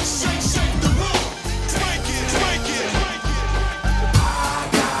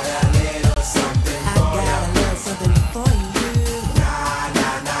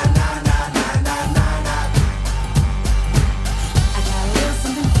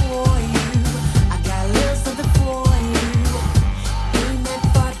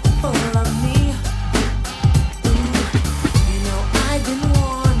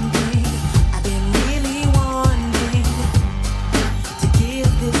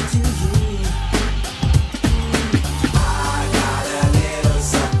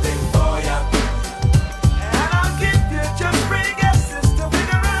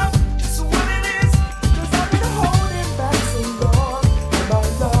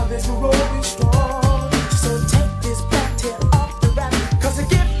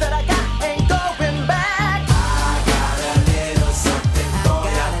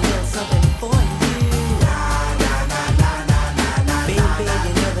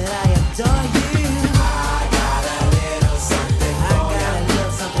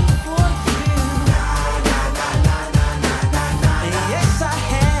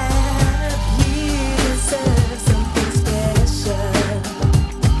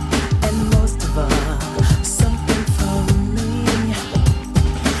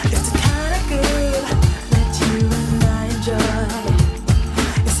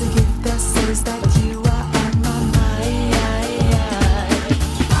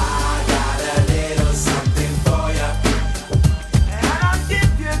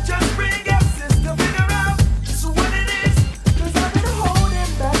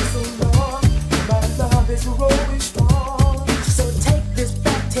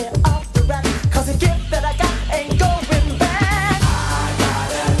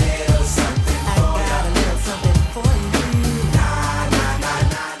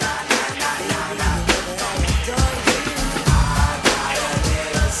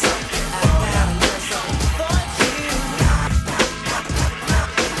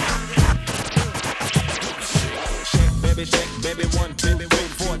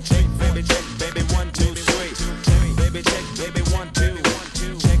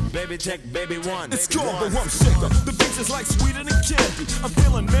 baby, check, baby one. It's called the Rump Shaker. The beat is like sweeter than candy. I'm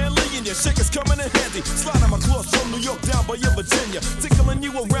feeling manly and your shaker's coming in handy. Slide on my clothes from New York down by your Virginia. Tickling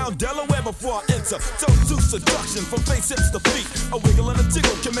you around Delaware before I enter. Don't do seduction from face hips to feet. A wiggle and a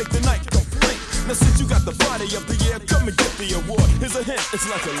tickle can make the night complete. Now since you got the body of the year, come and get the award. Here's a hint, it's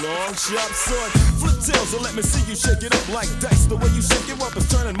like a long sharp sword. Flip tails and let me see you shake it up like dice. The way you shake it up is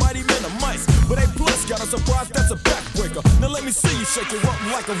turning mighty men to mice. But A plus got a surprise, that's a backbreaker. Now let me see you shake it up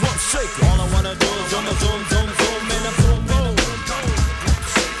like a rump shaker. All I wanna do is zoom, zoom, zoom, zoom, and a boom, boom.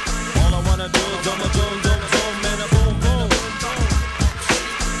 All I wanna do is zoom, zoom, zoom, zoom, and a boom, boom.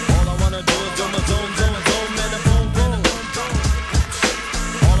 All I wanna do is zoom, zoom, zoom, zoom, and a boom, boom.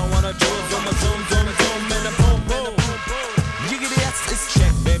 All I wanna do is zoom, zoom, zoom, zoom, and a boom, boom. Jiggity yes, it's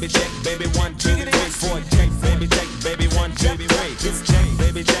check, baby, 1, 2, 3, 4. Check, baby, 1, 2, 3. It's check,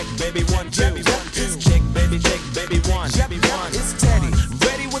 baby, 1, 2, 3. It's check, baby, 1. It's Teddy,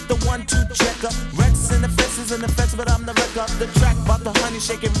 ready with the 1-2 checker. Rex in the faces and effects, but I'm the wreck of the track. About the honey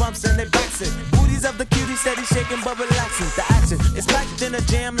shaking rumps and they backs it. Booties of the cutie steady shaking but relaxing. The action is packed in a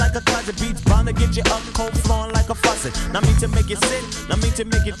jam like a closet. Beats bound to get you up cold flowing like a faucet. Not mean to make you sit, not mean to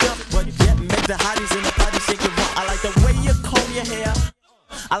make you jump, but yet make the hotties in the party shake it rump. I like the way you comb your hair.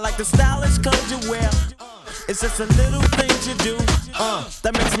 I like the stylish clothes you wear. It's just the little things you do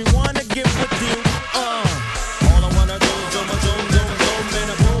that makes me wanna get with you. All I wanna do is zoom, zoom, zoom, zoom,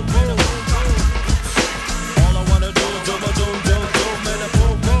 and a boom, boom. All I wanna do is zoom, zoom, zoom, zoom, and a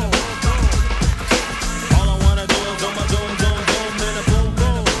boom, boom. All I wanna do is zoom, zoom, zoom, zoom, and a boom,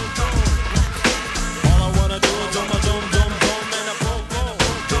 boom. All I wanna do is zoom, zoom, zoom, zoom, and a boom, boom.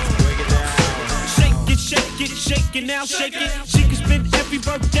 Just break it down. Shake it now, shake it. She can spend every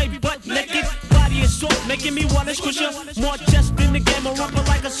birthday butt naked. Body is soft, making me wanna squish her. More chest in the game, a rumper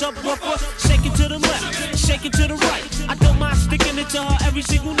like a subwoofer. Shake it to the left, shake it to the right. I don't mind sticking it to her every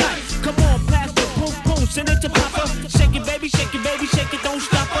single night. Come on, pass the boom boom, send it to Papa. Shake it, baby, shake it, baby, shake it, don't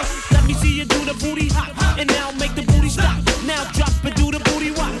stop her. Let me see you do the booty hop, and now make the booty stop. Now drop and do the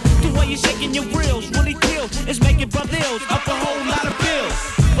booty rock. The way you're shaking your grills really kills. It's making brothers up a whole lot of pills.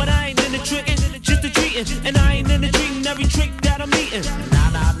 But I ain't in the trickin', just the treatin', and I ain't in the treatin' every trick that I'm eatin'.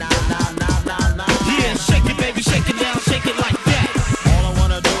 Yeah, shake it, baby, shake it down, shake it like that. All I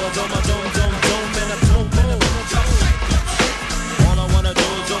wanna do is zoom, zoom, zoom, zoom, and a boom, boom. All I wanna do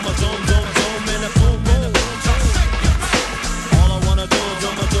is zoom, zoom, zoom, zoom, and a boom, boom. All I wanna do is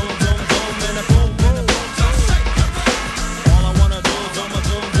zoom, zoom, zoom, zoom, and a boom, boom. All I wanna do is zoom,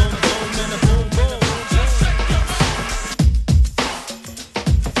 zoom, zoom, zoom, and a boom, boom.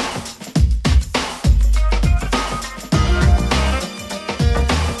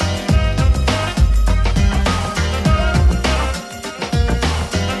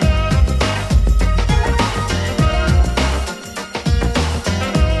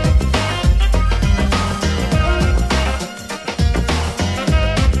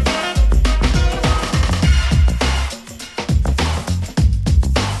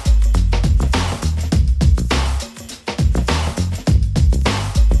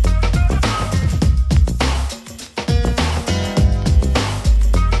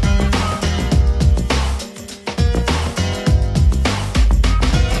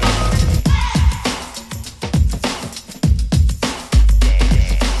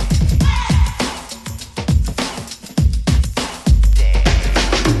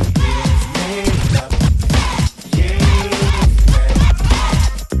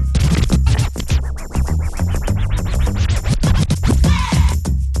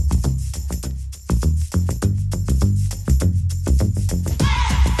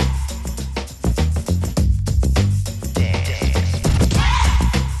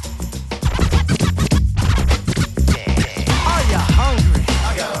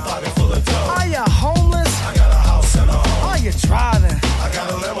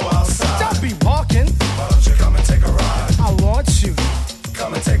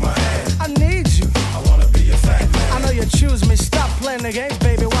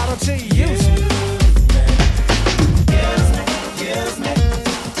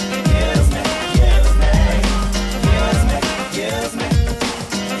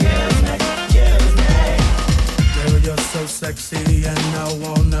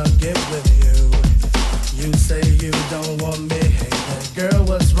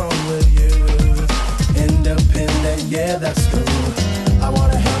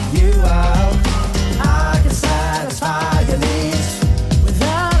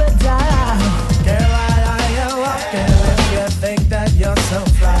 Without a doubt.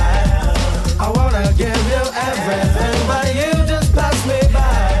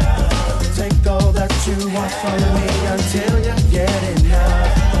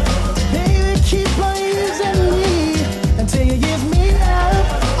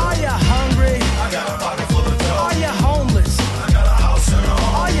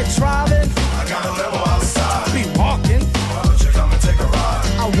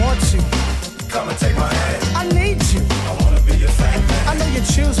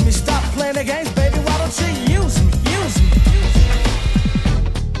 choose me. Stop playing the games, baby. Why don't you use me? Use me.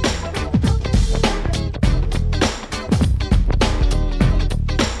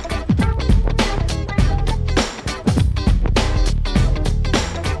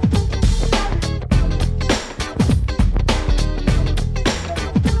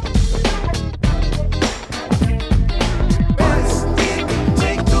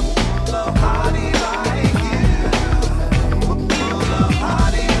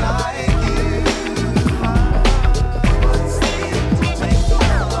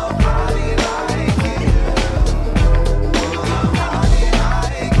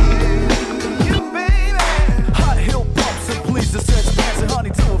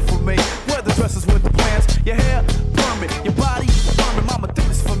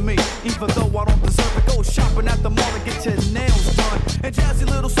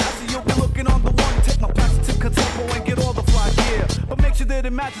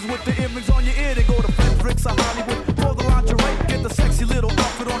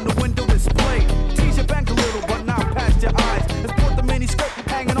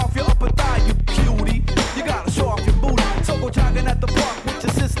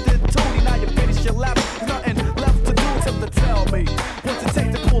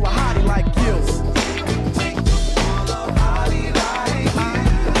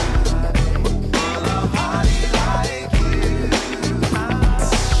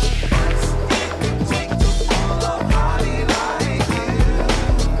 Love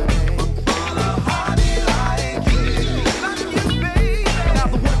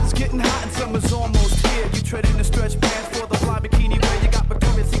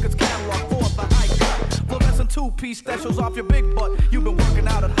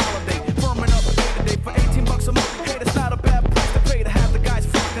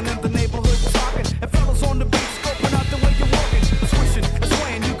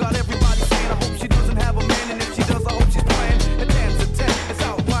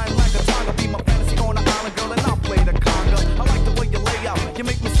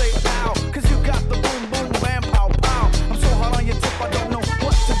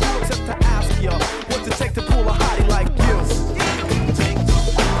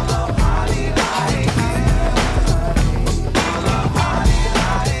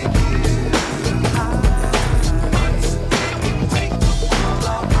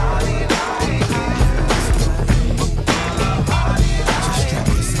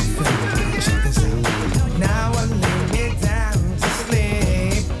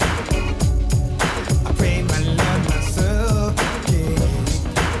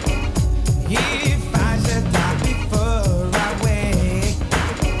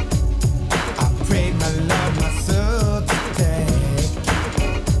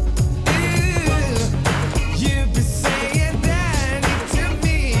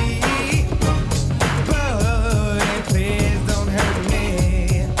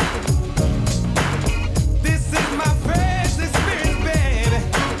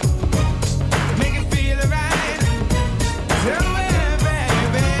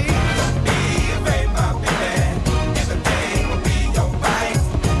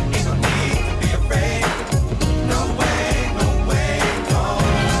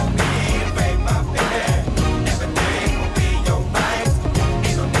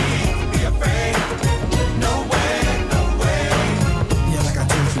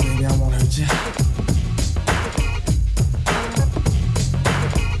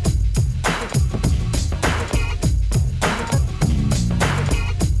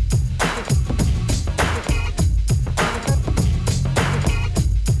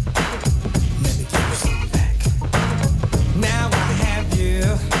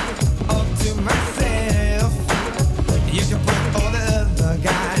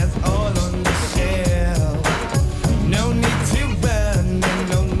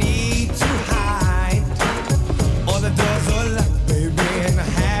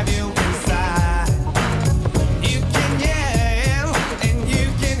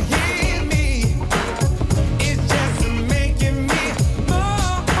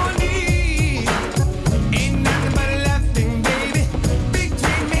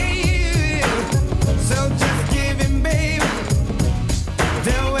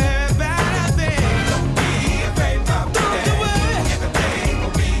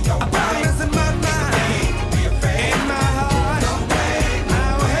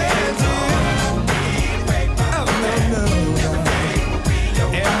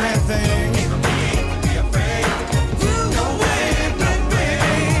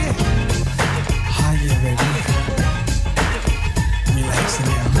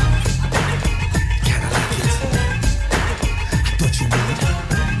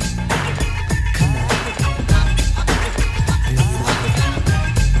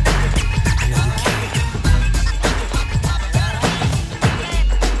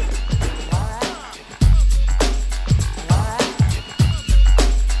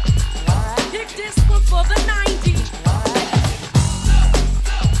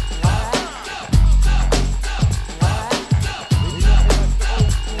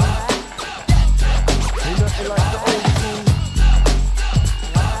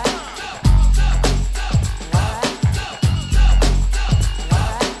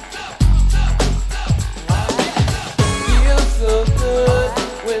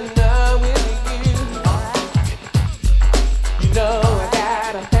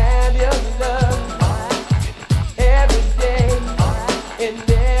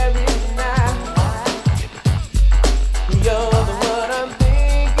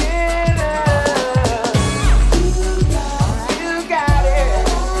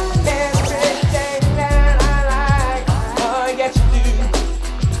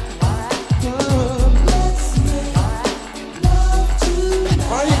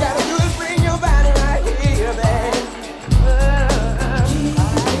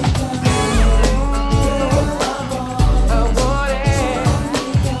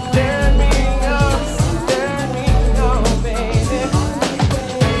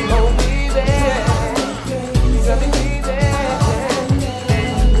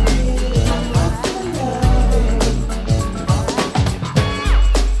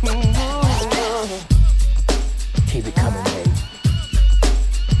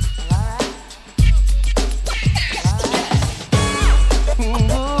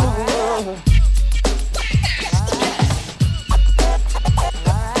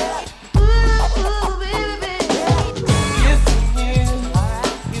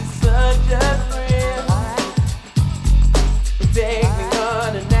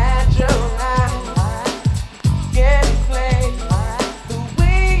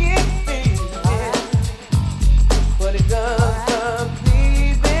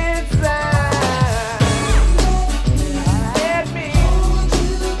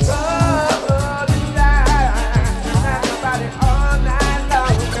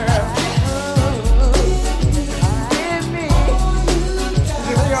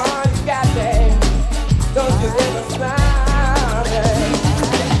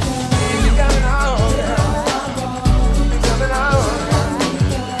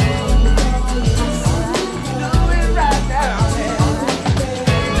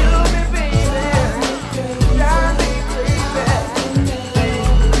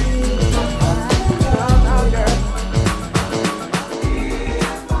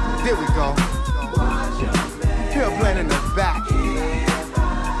Here we go. Pure blend in the back.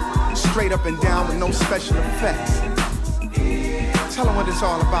 Straight up and down with no special effects. Tell them what it's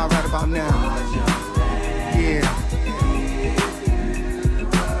all about right about now. Yeah.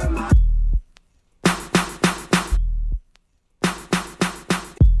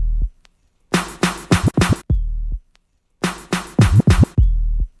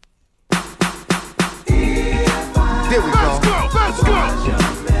 There we go. Let's go.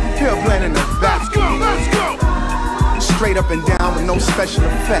 Pure blend in the back. Let's go. Straight up and down with no special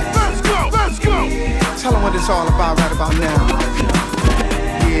effects. Let's go. Let's go. Tell them what it's all about right about now.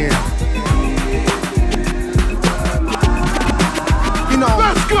 Yeah. You know,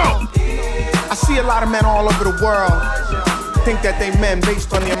 let's go. I see a lot of men all over the world think that they men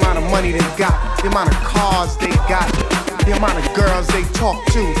based on the amount of money they got, the amount of cars they got, the amount of girls they talk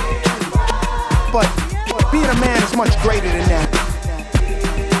to. But being a man is much greater than that.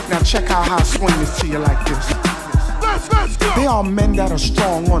 Now check out how I swing this to you like this. There are men that are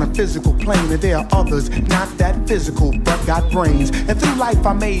strong on a physical plane, and there are others not that physical but got brains. And through life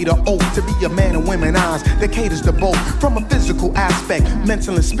I made an oath to be a man in women's eyes that caters to both, from a physical aspect,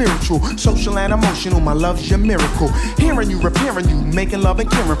 mental and spiritual, social and emotional. My love's your miracle. Hearing you, repairing you, making love and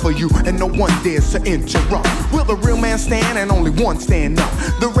caring for you, and no one dares to interrupt. Will the real man stand and only one stand up?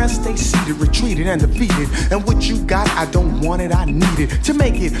 The rest stay seated, retreated and defeated. And what you got, I don't want it, I need it to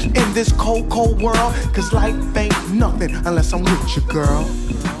make it in this cold, cold world. Cause life ain't nothing unless I'm with you, girl.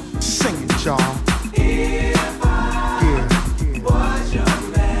 Sing it, y'all. Yeah.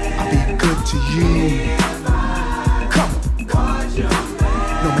 I'll be good to you. Come on.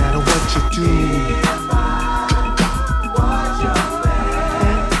 No matter what you do.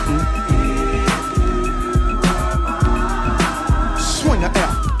 Swing a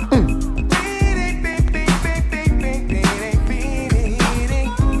L.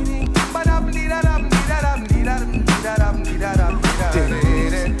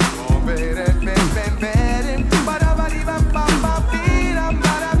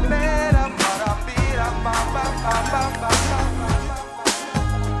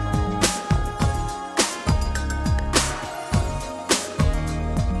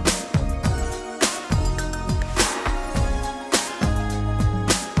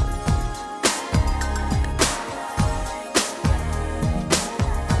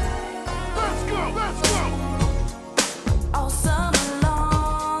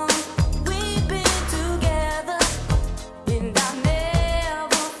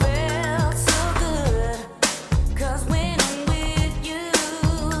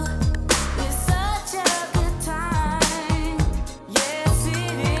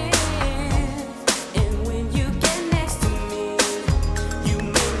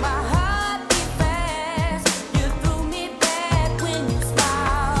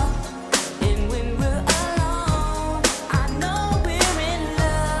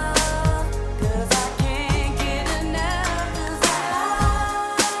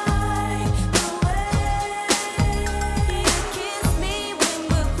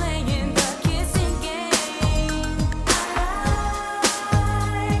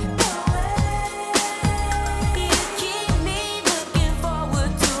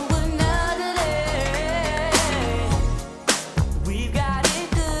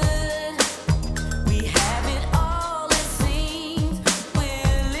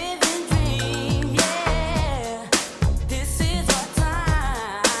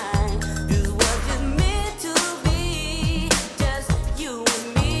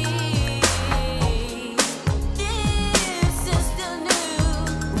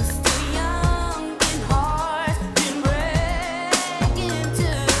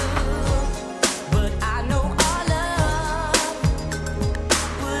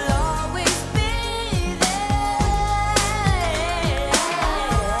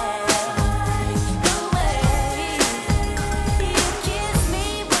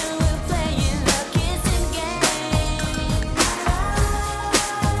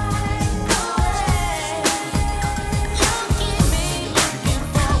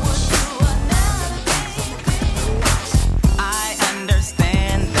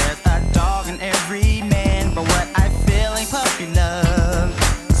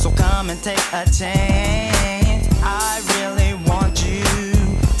 take a chance. I really want you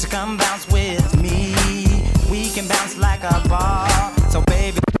to come bounce with me. We can bounce like a ball. So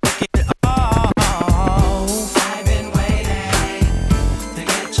baby, take it off. I've been waiting to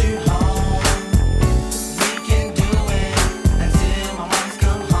get you home. We can do it until my moms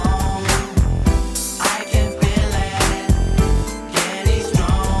come home. I can feel it getting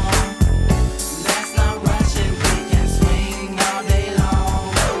strong. Let's not rush it, we can swing all day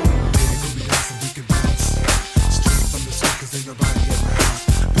long.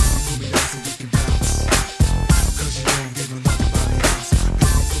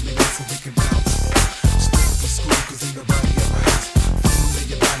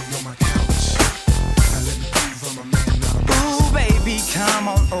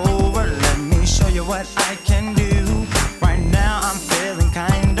 what I can do. Right now I'm feeling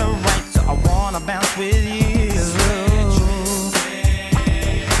kinda right, so I wanna bounce with you.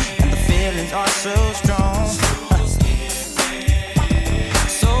 And the feelings are so strong.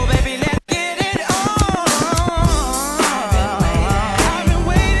 So baby, let's get it on. I've been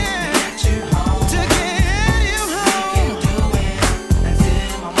waiting to get you home.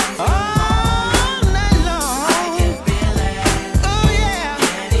 All night long. Oh yeah,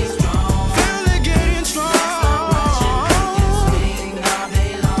 feel it getting strong.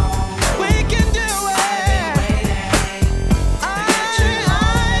 We can do it. I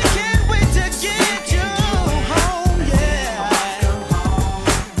can't wait to get you home. Yeah,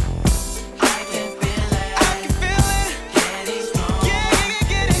 I can feel it. Yeah,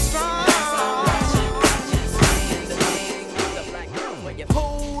 getting strong.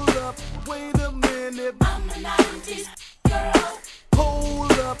 Hold up, wait a minute. I'm a 90s girl.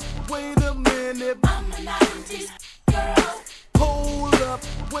 Hold up, wait a minute. I'm a 90s girl. Hold up,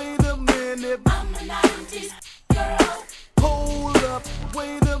 wait a minute. I'm a 90s girl. Hold up,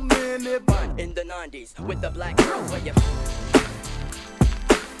 wait a minute. In the 90s with the black girl where you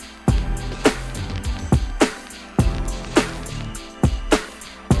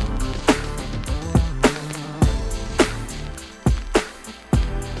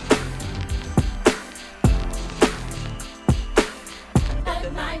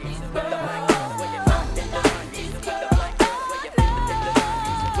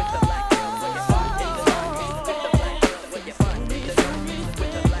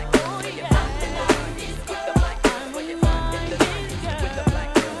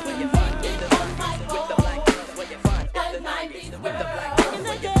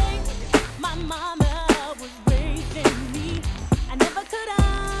My mama was raising me. I never could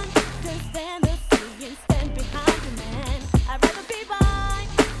understand the saying, stand behind a man. I'd rather be by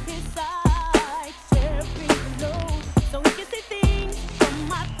his side, sharing the load, so he can see things from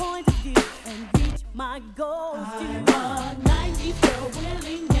my point of view and reach my goals. I'm a 90s girl,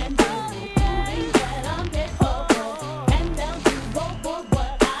 willing and able, proving that I'm dead for. And down to go for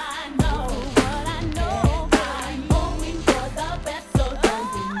what I know, what I know. I'm going for the best, so don't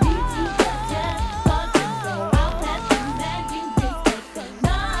be me to the death. Cause you go out at the landing, just take a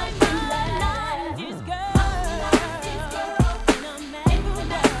night and let this girl, and I'm able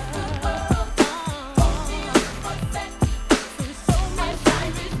to show my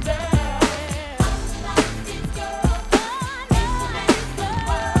side respect.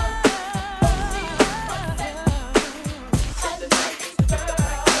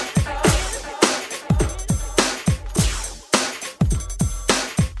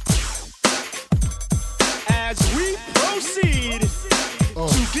 As we proceed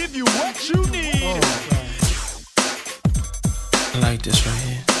to give you what you need. I like this right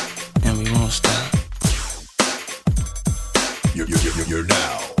here, and we won't stop. You're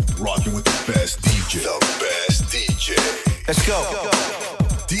now rocking with the best DJ. The best DJ. Let's go.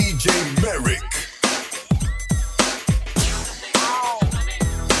 DJ Merique.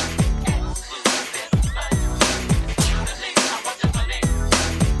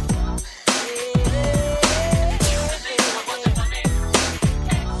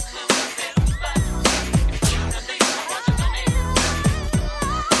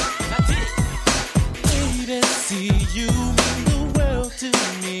 Baby, see, you mean the world to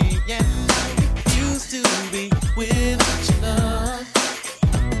me, and I refuse to be without your love.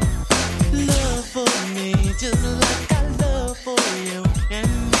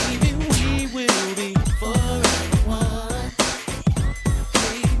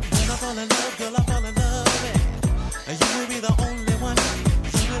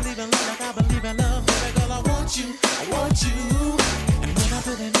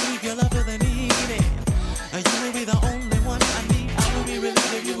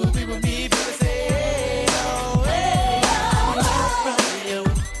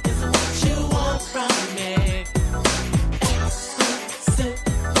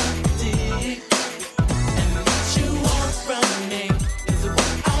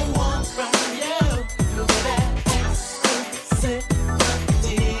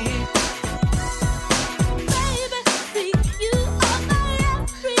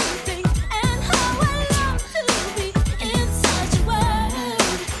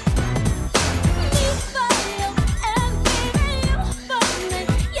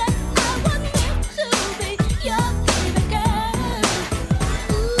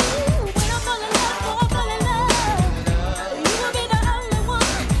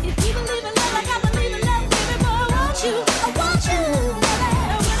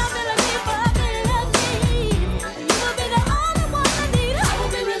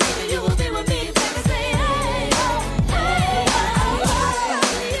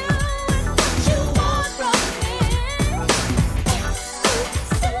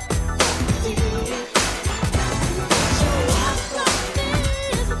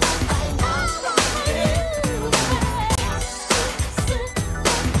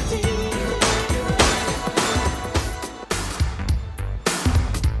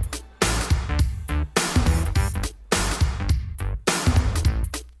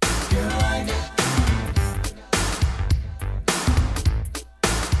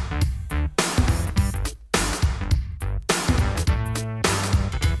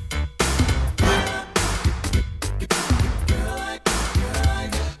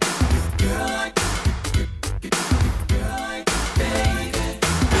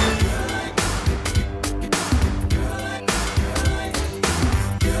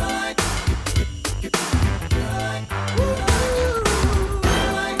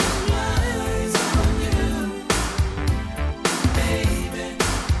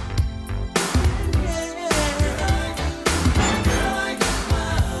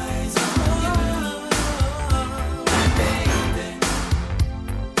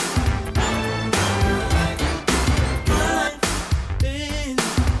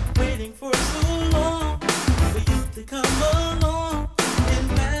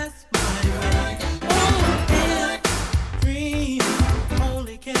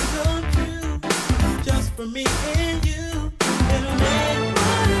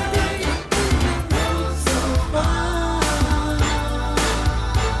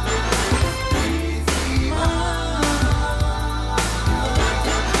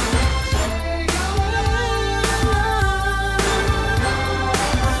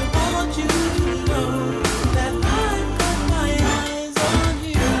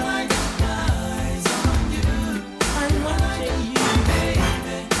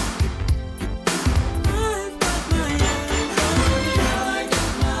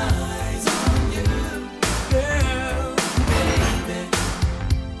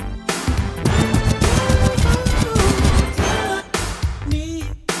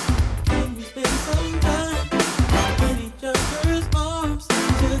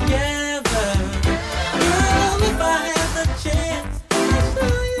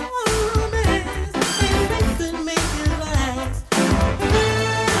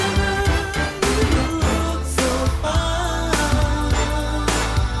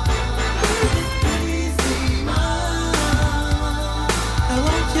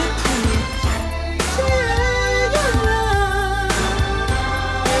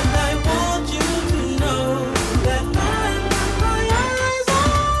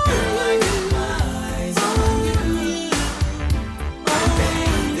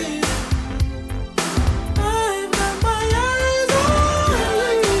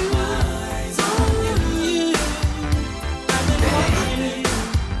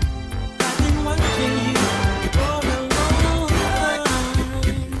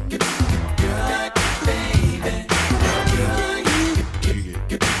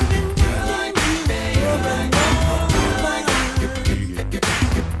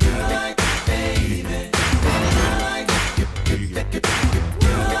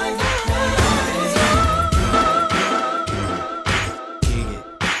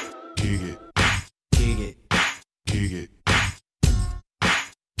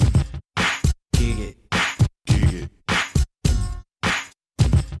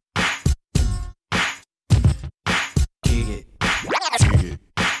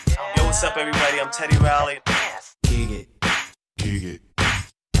 what's up, everybody? I'm Teddy Riley. Gig it. Gig it.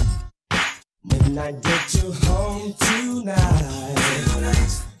 When I get you home tonight,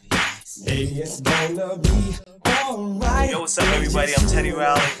 baby, it's gonna be alright. Yo, what's up, everybody? I'm Teddy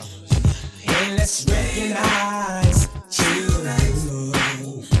Riley. Hey, let's recognize tonight.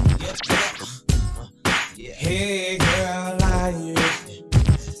 Hey, girl, are you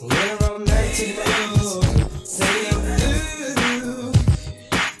in a romantic mood? Say, ooh,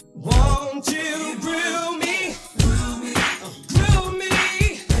 won't you grill me? Grill me,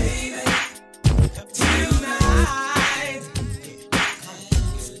 baby, tonight.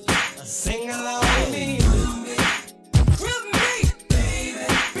 Sing along with me. Grill me,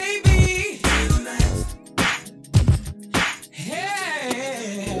 baby, tonight.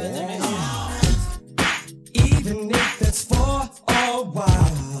 Hey, even if it's for a while.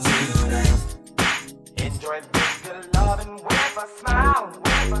 Enjoy this good loving with a smile,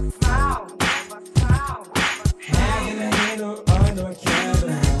 with a smile, with a smile, with a smile. Having a dinner under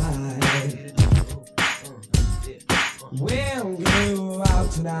candlelight. We'll go out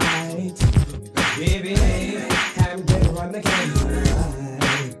tonight, baby. Have dinner under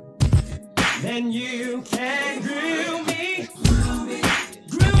candlelight. Then you can grill me,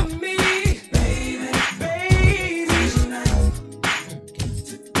 grill me, baby, baby.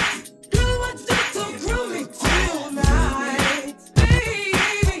 You want to grill me tonight,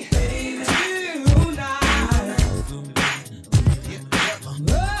 baby, tonight.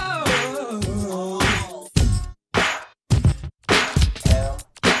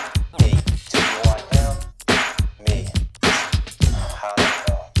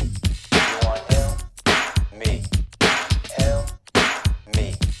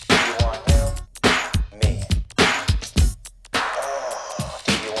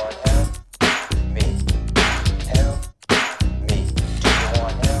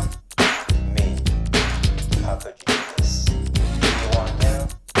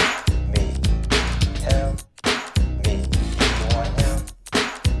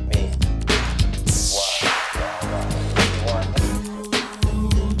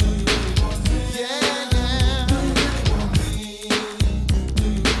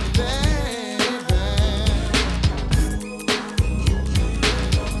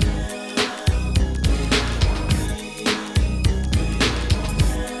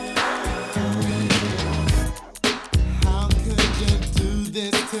 How could you do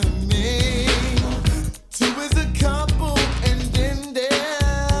this to me? Two is a couple, and then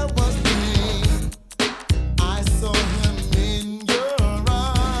there was me. I saw him in your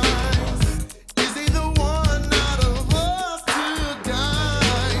eyes. Is he the one out of us two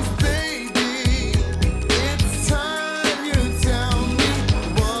guys, baby? It's time you tell me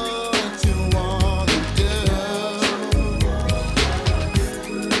what you wanna do.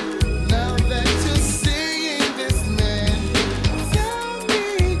 Now that you're seeing this man, tell me,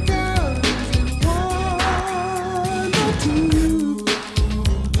 girl, is it one or two?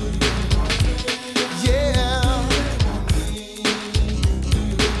 Yeah.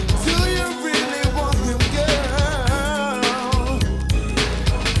 Do you really want him, girl?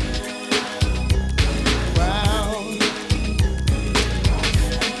 Wow.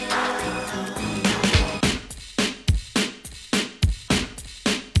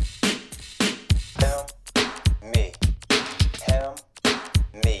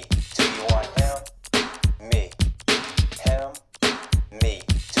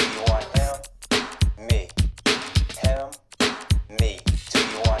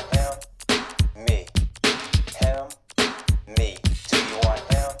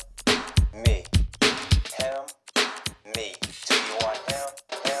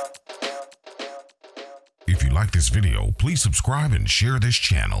 If you like this video, please subscribe and share this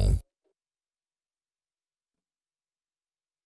channel.